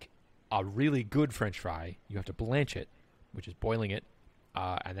to make a really good French fry, you have to blanch it, which is boiling it,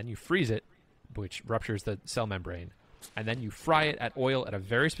 and then you freeze it, which ruptures the cell membrane, and then you fry it at oil at a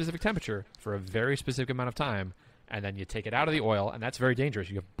very specific temperature for a very specific amount of time, and then you take it out of the oil, and that's very dangerous.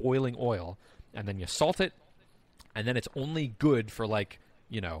 You have boiling oil, and then you salt it, and then it's only good for like,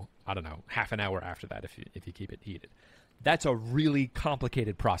 I don't know, half an hour after that if you keep it heated. That's a really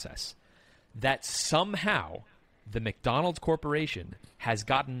complicated process that somehow the McDonald's Corporation has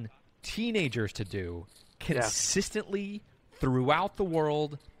gotten teenagers to do consistently throughout the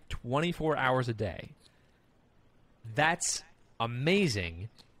world 24 hours a day. That's amazing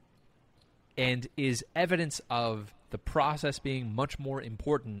and is evidence of the process being much more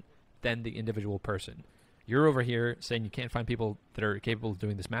important than the individual person. You're over here saying you can't find people that are capable of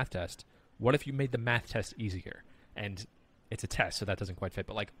doing this math test. What if you made the math test easier? And it's a test, so that doesn't quite fit.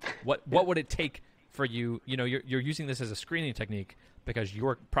 But like, what would it take for you? You're using this as a screening technique because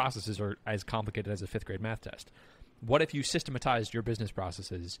your processes are as complicated as a 5th grade math test. What if you systematized your business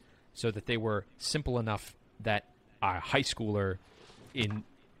processes so that they were simple enough that a high schooler in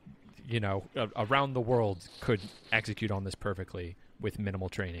around the world could execute on this perfectly with minimal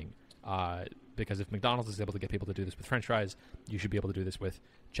training? Because if McDonald's is able to get people to do this with French fries, you should be able to do this with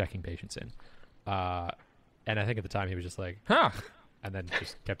checking patients in. And I think at the time he was just like, huh, and then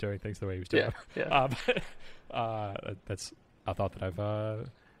just kept doing things the way he was doing. Yeah. That's a thought that I've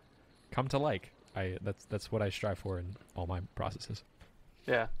come to like. That's what I strive for in all my processes.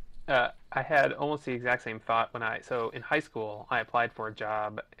 Yeah. I had almost the exact same thought so in high school, I applied for a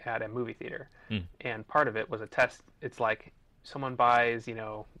job at a movie theater, and part of it was a test. It's like someone buys,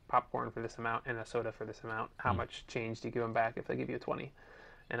 popcorn for this amount and a soda for this amount. How much change do you give them back if they give you a 20?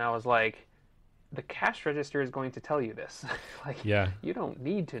 And I was like, the cash register is going to tell you this. You don't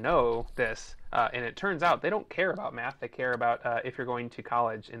need to know this. And it turns out they don't care about math. They care about if you're going to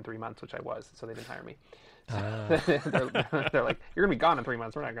college in 3 months, which I was, so they didn't hire me. They're like, you're gonna be gone in 3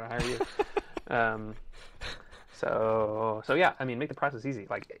 months. We're not gonna hire you. So yeah, I mean, make the process easy.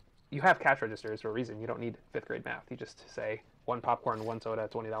 Like, you have cash registers for a reason. You don't need 5th grade math. You just say 1 popcorn, 1 soda,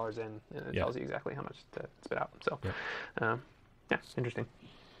 $20 in, and it tells you exactly how much to spit out. So, yeah, interesting.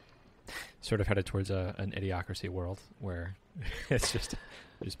 Sort of headed towards an idiocracy world where it's just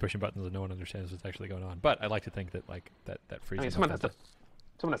pushing buttons and no one understands what's actually going on. But I like to think that like that frees. I mean, someone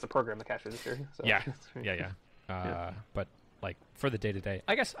has to program the cash register. So. Yeah. But like for the day to day,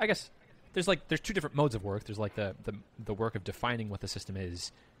 I guess there's 2 different modes of work. There's like the work of defining what the system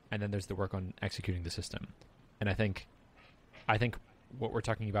is, and then there's the work on executing the system. And I think what we're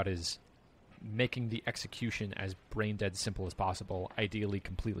talking about is making the execution as brain dead simple as possible, ideally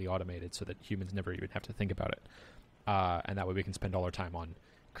completely automated, so that humans never even have to think about it. And that way we can spend all our time on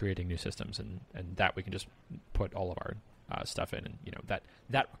creating new systems, and that we can just put all of our stuff in, and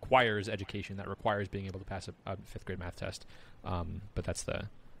that requires education, that requires being able to pass a 5th grade math test. But that's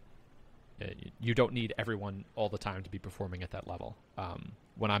you don't need everyone all the time to be performing at that level.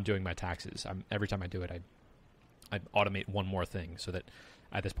 When I'm doing my taxes, every time I do it, I automate one more thing, so that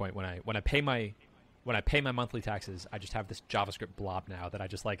at this point, when I pay my when I pay my monthly taxes, I just have this JavaScript blob now that I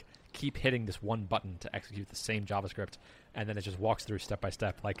just like keep hitting this one button to execute the same JavaScript, and then it just walks through step by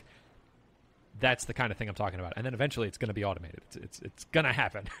step. Like, that's the kind of thing I'm talking about. And then eventually it's going to be automated. It's going to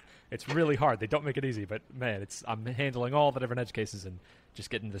happen. It's really hard. They don't make it easy, but man, I'm handling all the different edge cases and just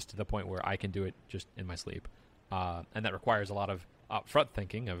getting this to the point where I can do it just in my sleep. And that requires a lot of upfront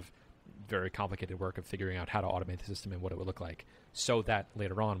thinking of very complicated work of figuring out how to automate the system and what it would look like, so that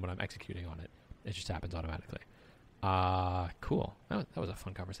later on when I'm executing on it, it just happens automatically. Cool. That was a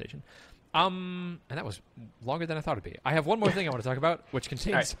fun conversation. And that was longer than I thought it'd be. I have one more thing I want to talk about, which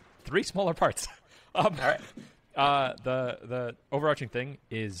contains 3 smaller parts. All right. The overarching thing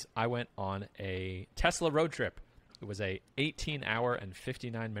is I went on a Tesla road trip. It was a 18-hour and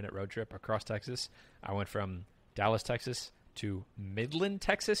 59-minute road trip across Texas. I went from Dallas, Texas to Midland,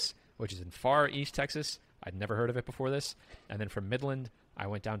 Texas, which is in far east Texas. I'd never heard of it before this. And then from Midland, I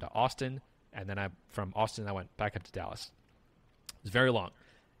went down to Austin. And then from Austin, I went back up to Dallas. It was very long.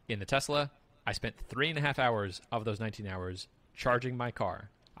 In the Tesla, I spent 3.5 hours of those 19 hours charging my car.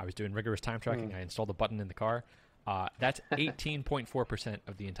 I was doing rigorous time tracking. I installed a button in the car. That's 18.4%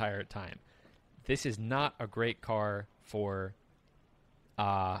 of the entire time. This is not a great car for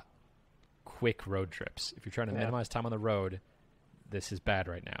quick road trips. If you're trying to minimize time on the road, this is bad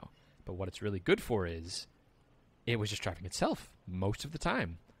right now. But what it's really good for is it was just driving itself most of the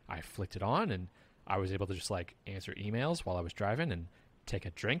time. I flicked it on, and I was able to just, like, answer emails while I was driving and take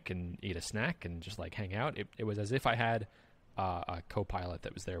a drink and eat a snack and just, like, hang out. It was as if I had a co-pilot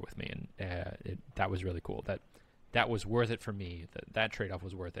that was there with me, and that was really cool. That was worth it for me. That trade-off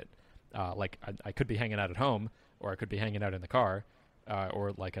was worth it. Like, I could be hanging out at home, or I could be hanging out in the car,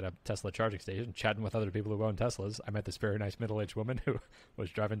 or, like, at a Tesla charging station, chatting with other people who own Teslas. I met this very nice middle-aged woman who was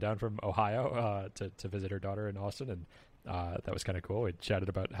driving down from Ohio to visit her daughter in Austin, and that was kind of cool. We chatted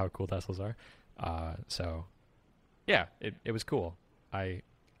about how cool Teslas are. So, yeah, it was cool. I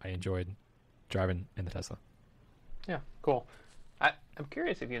enjoyed driving in the Tesla. Yeah, cool. I'm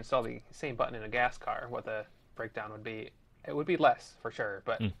curious if you install the same button in a gas car, what the breakdown would be. It would be less, for sure,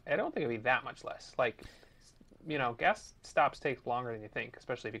 but I don't think it would be that much less. Like, you know, gas stops take longer than you think,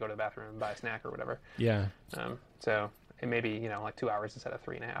 especially if you go to the bathroom and buy a snack or whatever. Yeah. So it may be, you know, like 2 hours instead of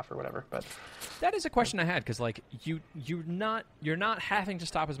 3.5 or whatever. But that is a question I had, because like you're not having to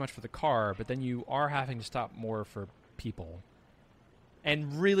stop as much for the car, but then you are having to stop more for people.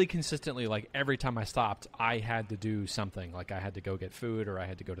 And really consistently, like every time I stopped, I had to do something. Like I had to go get food, or I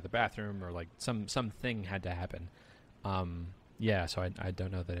had to go to the bathroom, or like something had to happen. Yeah, so I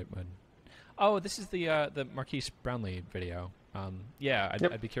don't know that it would. Oh, this is the Marquise Brownlee video. Yeah,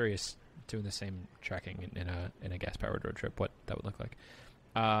 I'd be curious doing the same tracking in a gas powered road trip, what that would look like.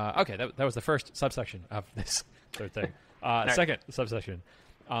 Okay, that was the first subsection of this third thing. Second subsection.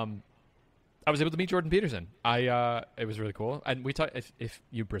 I was able to meet Jordan Peterson. It was really cool, and we talked. If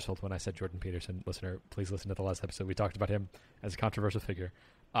you bristled when I said Jordan Peterson, listener, please listen to the last episode. We talked about him as a controversial figure.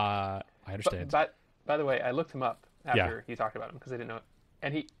 I understand. But by the way, I looked him up after you talked about him because I didn't know it.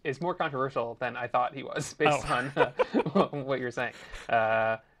 And he is more controversial than I thought he was based on what you're saying.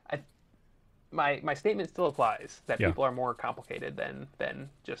 My statement still applies that people are more complicated than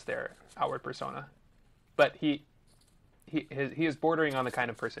just their outward persona. But he is bordering on the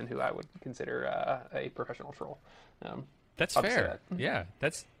kind of person who I would consider a professional troll. That's fair. Yeah,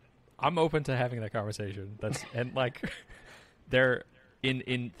 I'm open to having that conversation. And like there.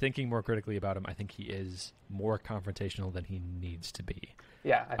 In thinking more critically about him, I think he is more confrontational than he needs to be.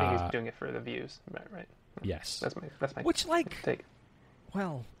 Yeah, I think he's doing it for the views. Right. Yes. That's my Which, like, take.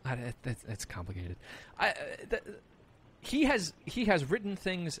 Well, it's complicated. He has written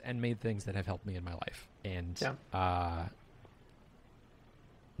things and made things that have helped me in my life, and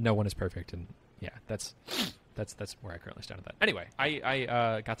no one is perfect, and yeah, that's where I currently stand with that. Anyway,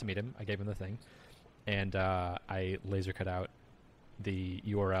 I got to meet him. I gave him the thing, and I laser cut out the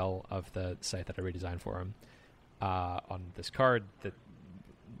URL of the site that I redesigned for him on this card that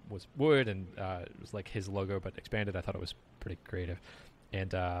was wood, and it was like his logo but expanded. I thought it was pretty creative,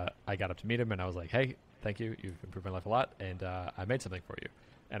 and I got up to meet him, and I was like, "Hey, thank you. You've improved my life a lot, and I made something for you."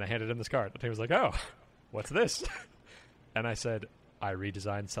 And I handed him this card, and he was like, "Oh, what's this?" And I said, "I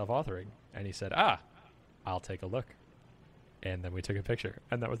redesigned self-authoring," and he said, "I'll take a look." And then we took a picture,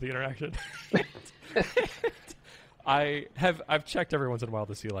 and that was the interaction. I've checked every once in a while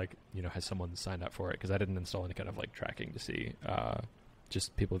to see, like, you know, has someone signed up for it, because I didn't install any kind of like tracking to see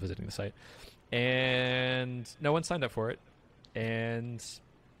just people visiting the site, and no one signed up for it, and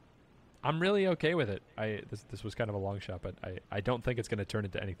I'm really okay with it. This was kind of a long shot, but I don't think it's going to turn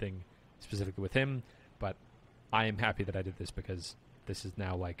into anything specifically with him, but I am happy that I did this because this is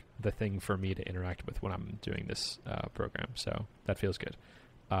now like the thing for me to interact with when I'm doing this program. So that feels good.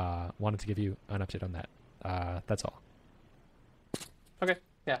 Wanted to give you an update on that. That's all. Okay.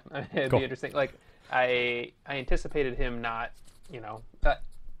 Yeah, it'd Cool. be interesting. Like, I anticipated him not,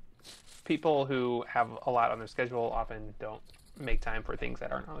 people who have a lot on their schedule often don't make time for things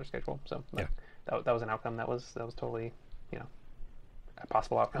that aren't on their schedule. So like, that was an outcome that was totally, a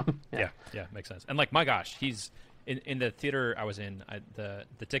possible outcome. Yeah, makes sense. And like, my gosh, he's in the theater I was in. The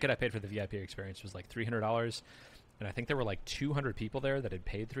ticket I paid for the VIP experience was like $300, and I think there were like 200 people there that had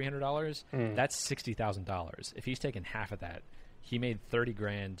paid $300. That's $60,000. If he's taken half of that, he made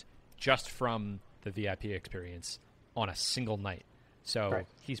 $30,000 just from the VIP experience on a single night. So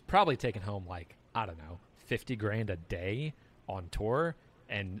he's probably taken home like, I don't know, $50,000 a day on tour,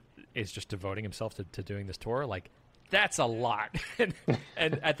 and is just devoting himself to doing this tour. Like, that's a lot.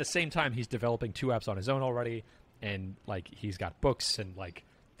 and at the same time, he's developing 2 apps on his own already, and like, he's got books, and like,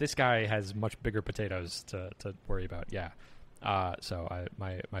 this guy has much bigger potatoes to worry about. Yeah. So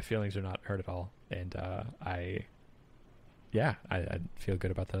my feelings are not hurt at all, and I feel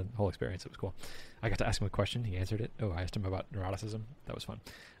good about the whole experience. It was cool. I got to ask him a question. He answered it. Oh, I asked him about neuroticism. That was fun.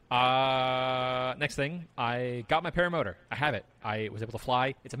 Next thing, I got my paramotor. I have it. I was able to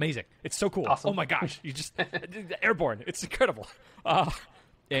fly. It's amazing. It's so cool. Awesome. Oh my gosh. You just airborne. It's incredible.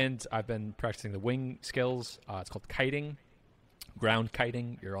 And I've been practicing the wing skills. It's called kiting, ground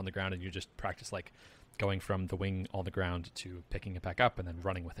kiting. You're on the ground and you just practice like going from the wing on the ground to picking it back up and then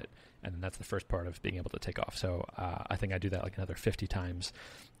running with it. And then that's the first part of being able to take off. So I think I do that like another 50 times.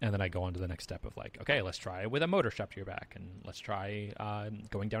 And then I go on to the next step of like, okay, let's try with a motor strapped to your back. And let's try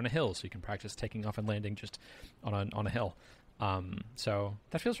going down a hill so you can practice taking off and landing just on a hill. So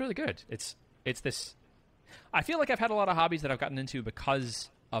that feels really good. It's this... I feel like I've had a lot of hobbies that I've gotten into because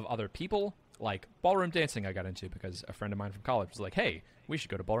of other people. Like ballroom dancing I got into because a friend of mine from college was like, hey, we should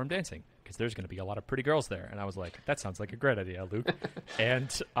go to ballroom dancing because there's going to be a lot of pretty girls there. And I was like, that sounds like a great idea, Luke. And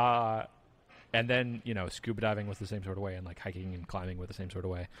then, scuba diving was the same sort of way, and like hiking and climbing were the same sort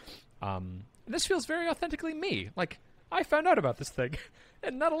of way. This feels very authentically me. Like, I found out about this thing,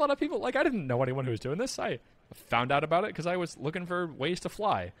 and not a lot of people, like, I didn't know anyone who was doing this. I found out about it because I was looking for ways to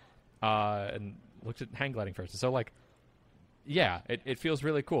fly, and looked at hang gliding first. So like, yeah, it feels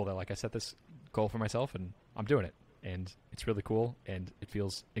really cool that like I set this goal for myself and I'm doing it, and it's really cool, and it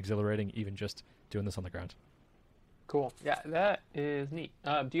feels exhilarating even just doing this on the ground. Cool. Yeah, that is neat.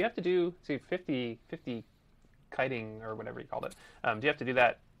 Do you have to do 50 kiting or whatever you called it? Do you have to do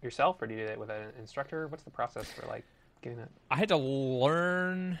that yourself, or do you do that with an instructor? What's the process for like getting that? I had to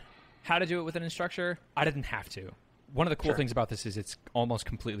learn how to do it with an instructor. I didn't have to. One of the cool things about this is it's almost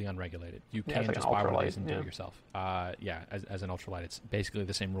completely unregulated. You can like just buy one of these and do it yourself. As an ultralight, it's basically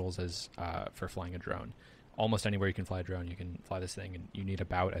the same rules as for flying a drone. Almost anywhere you can fly a drone, you can fly this thing, and you need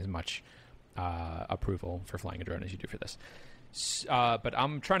about as much approval for flying a drone as you do for this. But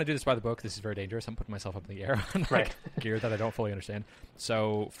I'm trying to do this by the book. This is very dangerous. I'm putting myself up in the air on gear that I don't fully understand.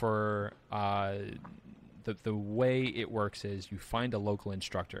 So for the way it works is you find a local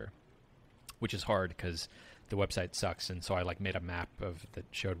instructor, which is hard because the website sucks, and so I like made a map that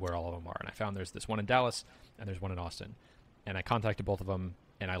showed where all of them are, and I found there's this one in Dallas and there's one in Austin, and I contacted both of them,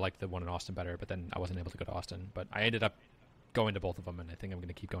 and I liked the one in Austin better, but then I wasn't able to go to Austin, but I ended up going to both of them, and I think I'm going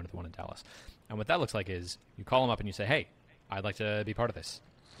to keep going to the one in Dallas. And what that looks like is you call them up and you say, hey, I'd like to be part of this,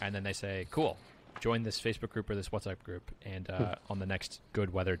 and then they say, cool, join this Facebook group or this WhatsApp group, and on the next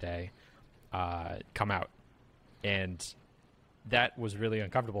good weather day, come out. And that was really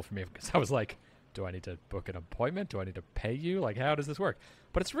uncomfortable for me because I was like, do I need to book an appointment? Do I need to pay you? Like, how does this work?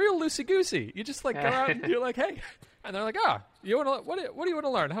 But it's real loosey-goosey. You just, like, go out and you're like, hey. And they're like, you want to? What do you want to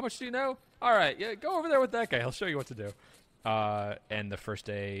learn? How much do you know? All right, yeah, go over there with that guy. He'll show you what to do. And the first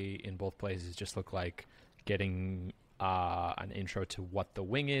day in both places just looked like getting an intro to what the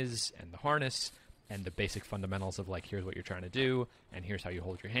wing is and the harness and the basic fundamentals of, like, here's what you're trying to do, and here's how you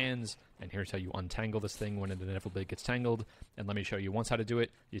hold your hands, and here's how you untangle this thing when it inevitably gets tangled, and let me show you once how to do it.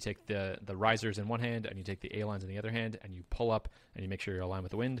 You take the risers in one hand, and you take the A-lines in the other hand, and you pull up, and you make sure you're aligned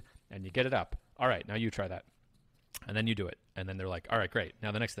with the wind, and you get it up. All right, now you try that. And then you do it. And then they're like, all right, great.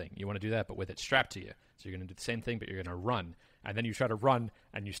 Now the next thing, you want to do that, but with it strapped to you. So you're going to do the same thing, but you're going to run. And then you try to run,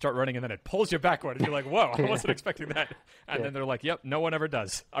 and you start running, and then it pulls you backward. And you're like, whoa, I wasn't expecting that. And then they're like, yep, no one ever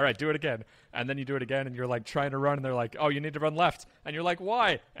does. All right, do it again. And then you do it again, and you're like trying to run, and they're like, oh, you need to run left. And you're like,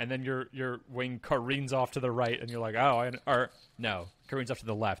 why? And then your wing careens off to the right, and you're like, no, careens off to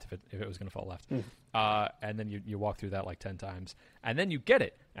the left if it was going to fall left. And then you walk through that like 10 times. And then you get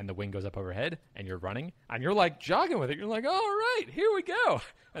it, and the wing goes up overhead, and you're running, and you're like jogging with it. You're like, all right, here we go.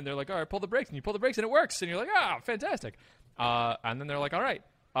 And they're like, all right, pull the brakes. And you pull the brakes, and it works. And you're like, fantastic. And then they're like, all right,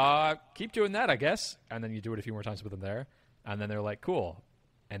 keep doing that, I guess. And then you do it a few more times with them there. And then they're like, cool.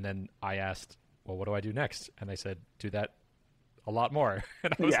 And then I asked, well, what do I do next? And they said, do that a lot more.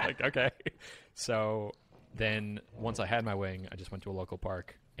 And I was like, okay. So then once I had my wing, I just went to a local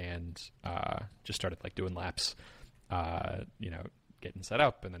park and just started like doing laps, getting set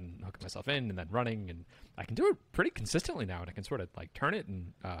up and then hooking myself in and then running. And I can do it pretty consistently now, and I can sort of like turn it,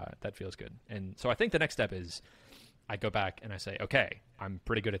 and that feels good. And so I think the next step is I go back and I say, okay, I'm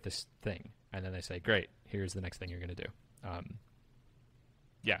pretty good at this thing. And then they say, great, here's the next thing you're going to do.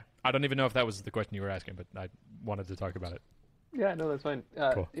 I don't even know if that was the question you were asking, but I wanted to talk about it. Yeah, no, that's fine.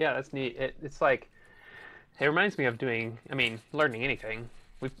 Cool. Yeah, that's neat. It's like, it reminds me of learning anything.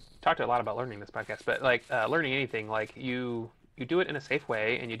 We've talked a lot about learning this podcast, but like learning anything, like you do it in a safe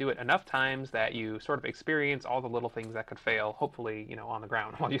way, and you do it enough times that you sort of experience all the little things that could fail, hopefully, on the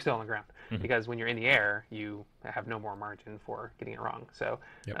ground while you're still on the ground. Mm-hmm. Because when you're in the air, you have no more margin for getting it wrong. So,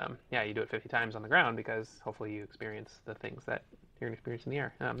 yep. You do it 50 times on the ground because hopefully you experience the things that you're going to experience in the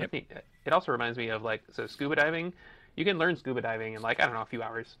air. Yep. It also reminds me of scuba diving. You can learn scuba diving in a few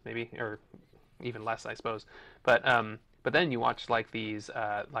hours maybe, or even less, I suppose. But then you watch these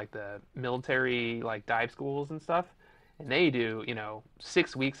the military dive schools and stuff, and they do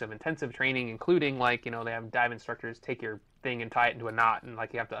 6 weeks of intensive training, including they have dive instructors take your thing and tie it into a knot, and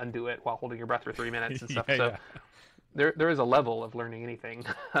you have to undo it while holding your breath for 3 minutes and stuff. There is a level of learning anything.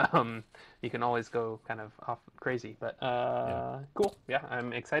 You can always go kind of off crazy, but cool. Yeah,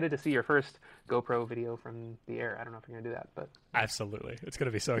 I'm excited to see your first GoPro video from the air. I don't know if you're gonna do that, but absolutely, it's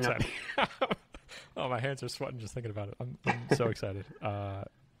gonna be so exciting. Oh, my hands are sweating just thinking about it. I'm so excited.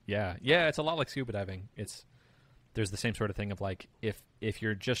 It's a lot like scuba diving. There's the same sort of thing of if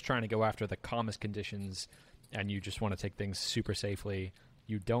you're just trying to go after the calmest conditions and you just want to take things super safely,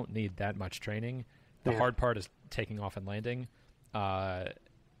 you don't need that much training. The hard part is taking off and landing.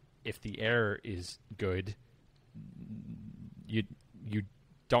 If the air is good, you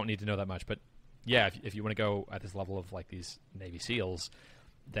don't need to know that much. But if you want to go at this level of these Navy SEALs,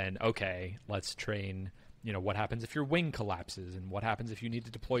 then okay, let's train. What happens if your wing collapses, and what happens if you need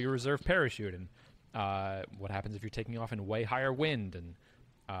to deploy your reserve parachute, and what happens if you're taking off in way higher wind, and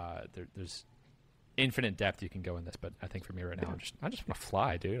there's infinite depth you can go in this. But I think for me right now, I just want to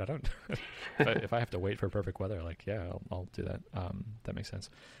fly, dude. I don't. if I have to wait for perfect weather, I'll do that. That makes sense.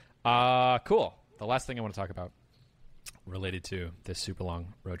 Cool. The last thing I want to talk about related to this super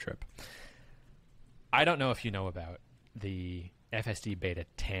long road trip. I don't know if you know about the FSD Beta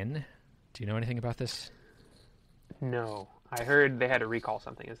 10. Do you know anything about this? No. I heard they had to recall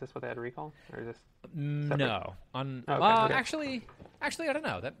something. Is this what they had to recall? Or is this separate? No. Okay. Actually, I don't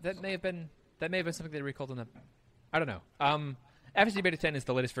know. That may have been something they recalled on the... I don't know. FSD Beta 10 is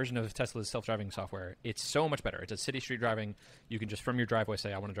the latest version of Tesla's self-driving software. It's so much better. It's a city street driving. You can just from your driveway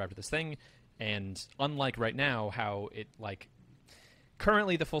say, I want to drive to this thing. And unlike right now, how it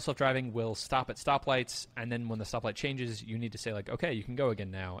currently the full self-driving will stop at stoplights, and then when the stoplight changes, you need to say okay, you can go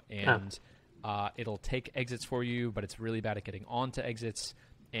again now. And it'll take exits for you, but it's really bad at getting onto exits,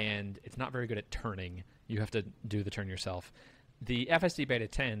 and it's not very good at turning. You have to do the turn yourself. The FSD Beta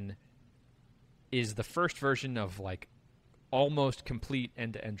 10 is the first version of almost complete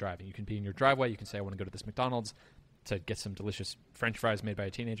end-to-end driving. You can be in your driveway. You can say, I want to go to this McDonald's to get some delicious French fries made by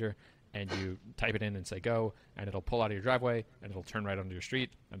a teenager, and you type it in and say go, and it'll pull out of your driveway, and it'll turn right onto your street,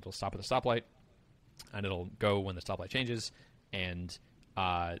 and it'll stop at the stoplight, and it'll go when the stoplight changes, and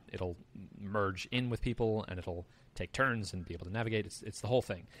it'll merge in with people, and it'll take turns and be able to navigate. It's the whole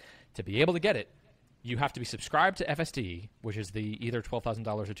thing. To be able to get it, you have to be subscribed to FSD, which is the either $12,000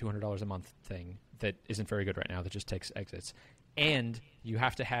 or $200 a month thing that isn't very good right now, that just takes exits. And you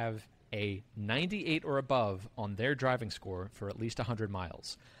have to have a 98 or above on their driving score for at least 100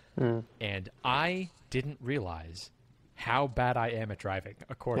 miles. And I didn't realize how bad I am at driving,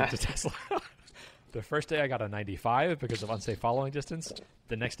 according to Tesla. The first day I got a 95 because of unsafe following distance.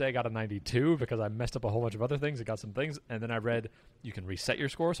 The next day I got a 92 because I messed up a whole bunch of other things and got some things. And then I read you can reset your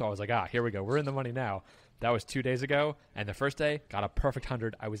score. So I was like, here we go. We're in the money now. That was 2 days ago. And the first day got a perfect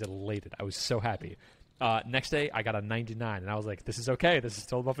 100. I was elated. I was so happy. Next day I got a 99. And I was like, this is okay. This is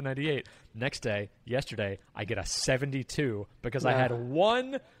still above a 98. Next day, yesterday, I get a 72 because I had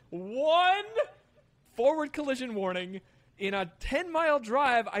one forward collision warning in a 10-mile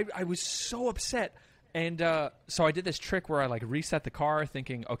drive. I was so upset. And so I did this trick where I reset the car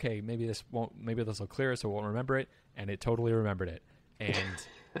thinking, okay, maybe this will clear it so it won't remember it. And it totally remembered it. And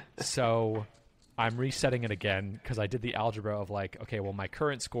so I'm resetting it again because I did the algebra of like, okay, well, my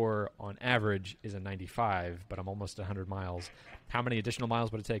current score on average is a 95, but I'm almost 100 miles. How many additional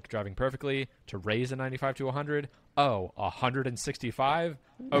miles would it take driving perfectly to raise a 95 to 100? Oh, 165?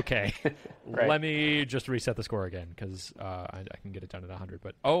 Okay. Right. Let me just reset the score again because I can get it done at 100.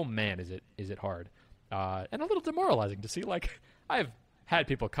 But, oh, man, is it hard. And a little demoralizing to see, like, I've had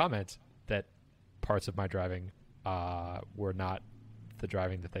people comment that parts of my driving were not the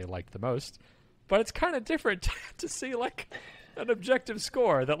driving that they liked the most. But it's kind of different to see, like, an objective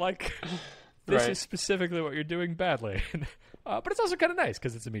score that, like, this is specifically what you're doing badly. But it's also kind of nice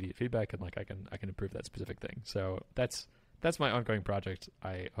because it's immediate feedback and, like, I can improve that specific thing. So that's my ongoing project.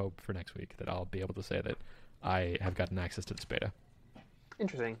 I hope for next week that I'll be able to say that I have gotten access to this beta.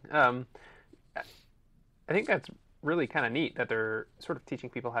 Interesting. I think that's really kind of neat that they're sort of teaching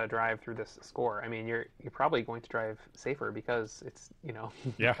people how to drive through this score. I mean, you're probably going to drive safer because it's,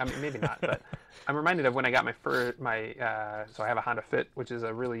 yeah. I mean, maybe not, but I'm reminded of when I got so I have a Honda Fit, which is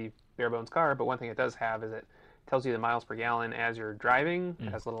a really bare bones car, but one thing it does have is it tells you the miles per gallon as you're driving.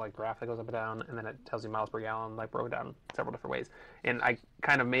 It has a little like graph that goes up and down, and then it tells you miles per gallon, like broken down several different ways. And I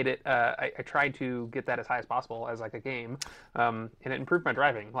kind of made it. I tried to get that as high as possible as like a game, and it improved my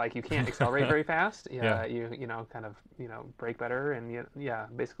driving. Like you can't accelerate very fast. Yeah. You kind of brake better, and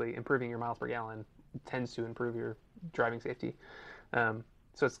basically improving your miles per gallon tends to improve your driving safety.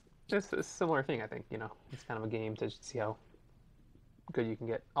 So it's a similar thing. I think it's kind of a game to see how good you can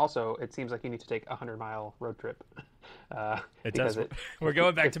get. Also, it seems like you need to take a 100-mile road trip. It does. We're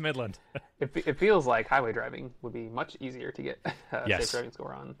going back to Midland. It feels like highway driving would be much easier to get a Yes. safe driving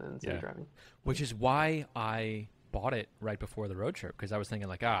score on than city driving. Which is why I bought it right before the road trip because I was thinking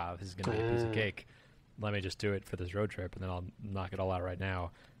like, this is going to be a piece of cake. Let me just do it for this road trip and then I'll knock it all out right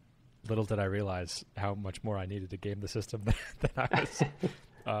now. Little did I realize how much more I needed to game the system than I was.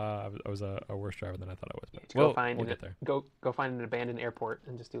 I was a worse driver than I thought I was. But we'll get there. Go find an abandoned airport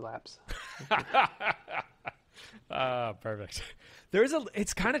and just do laps. Perfect.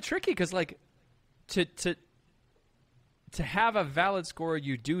 It's kind of tricky because like to have a valid score,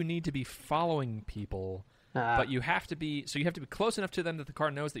 you do need to be following people, but you have to be close enough to them that the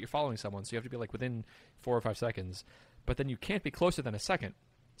car knows that you're following someone. So you have to be like within 4 or 5 seconds, but then you can't be closer than a second.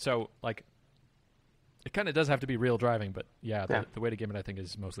 So like. It kind of does have to be real driving, but the way to game it, I think,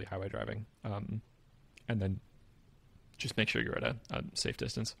 is mostly highway driving. And then just make sure you're at a safe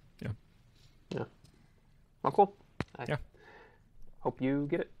distance. Yeah. Yeah. Well, cool. Yeah. Hope you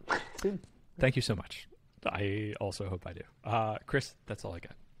get it soon. Thank you so much. I also hope I do. Chris, that's all I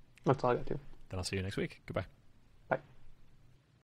got. That's all I got, too. Then I'll see you next week. Goodbye.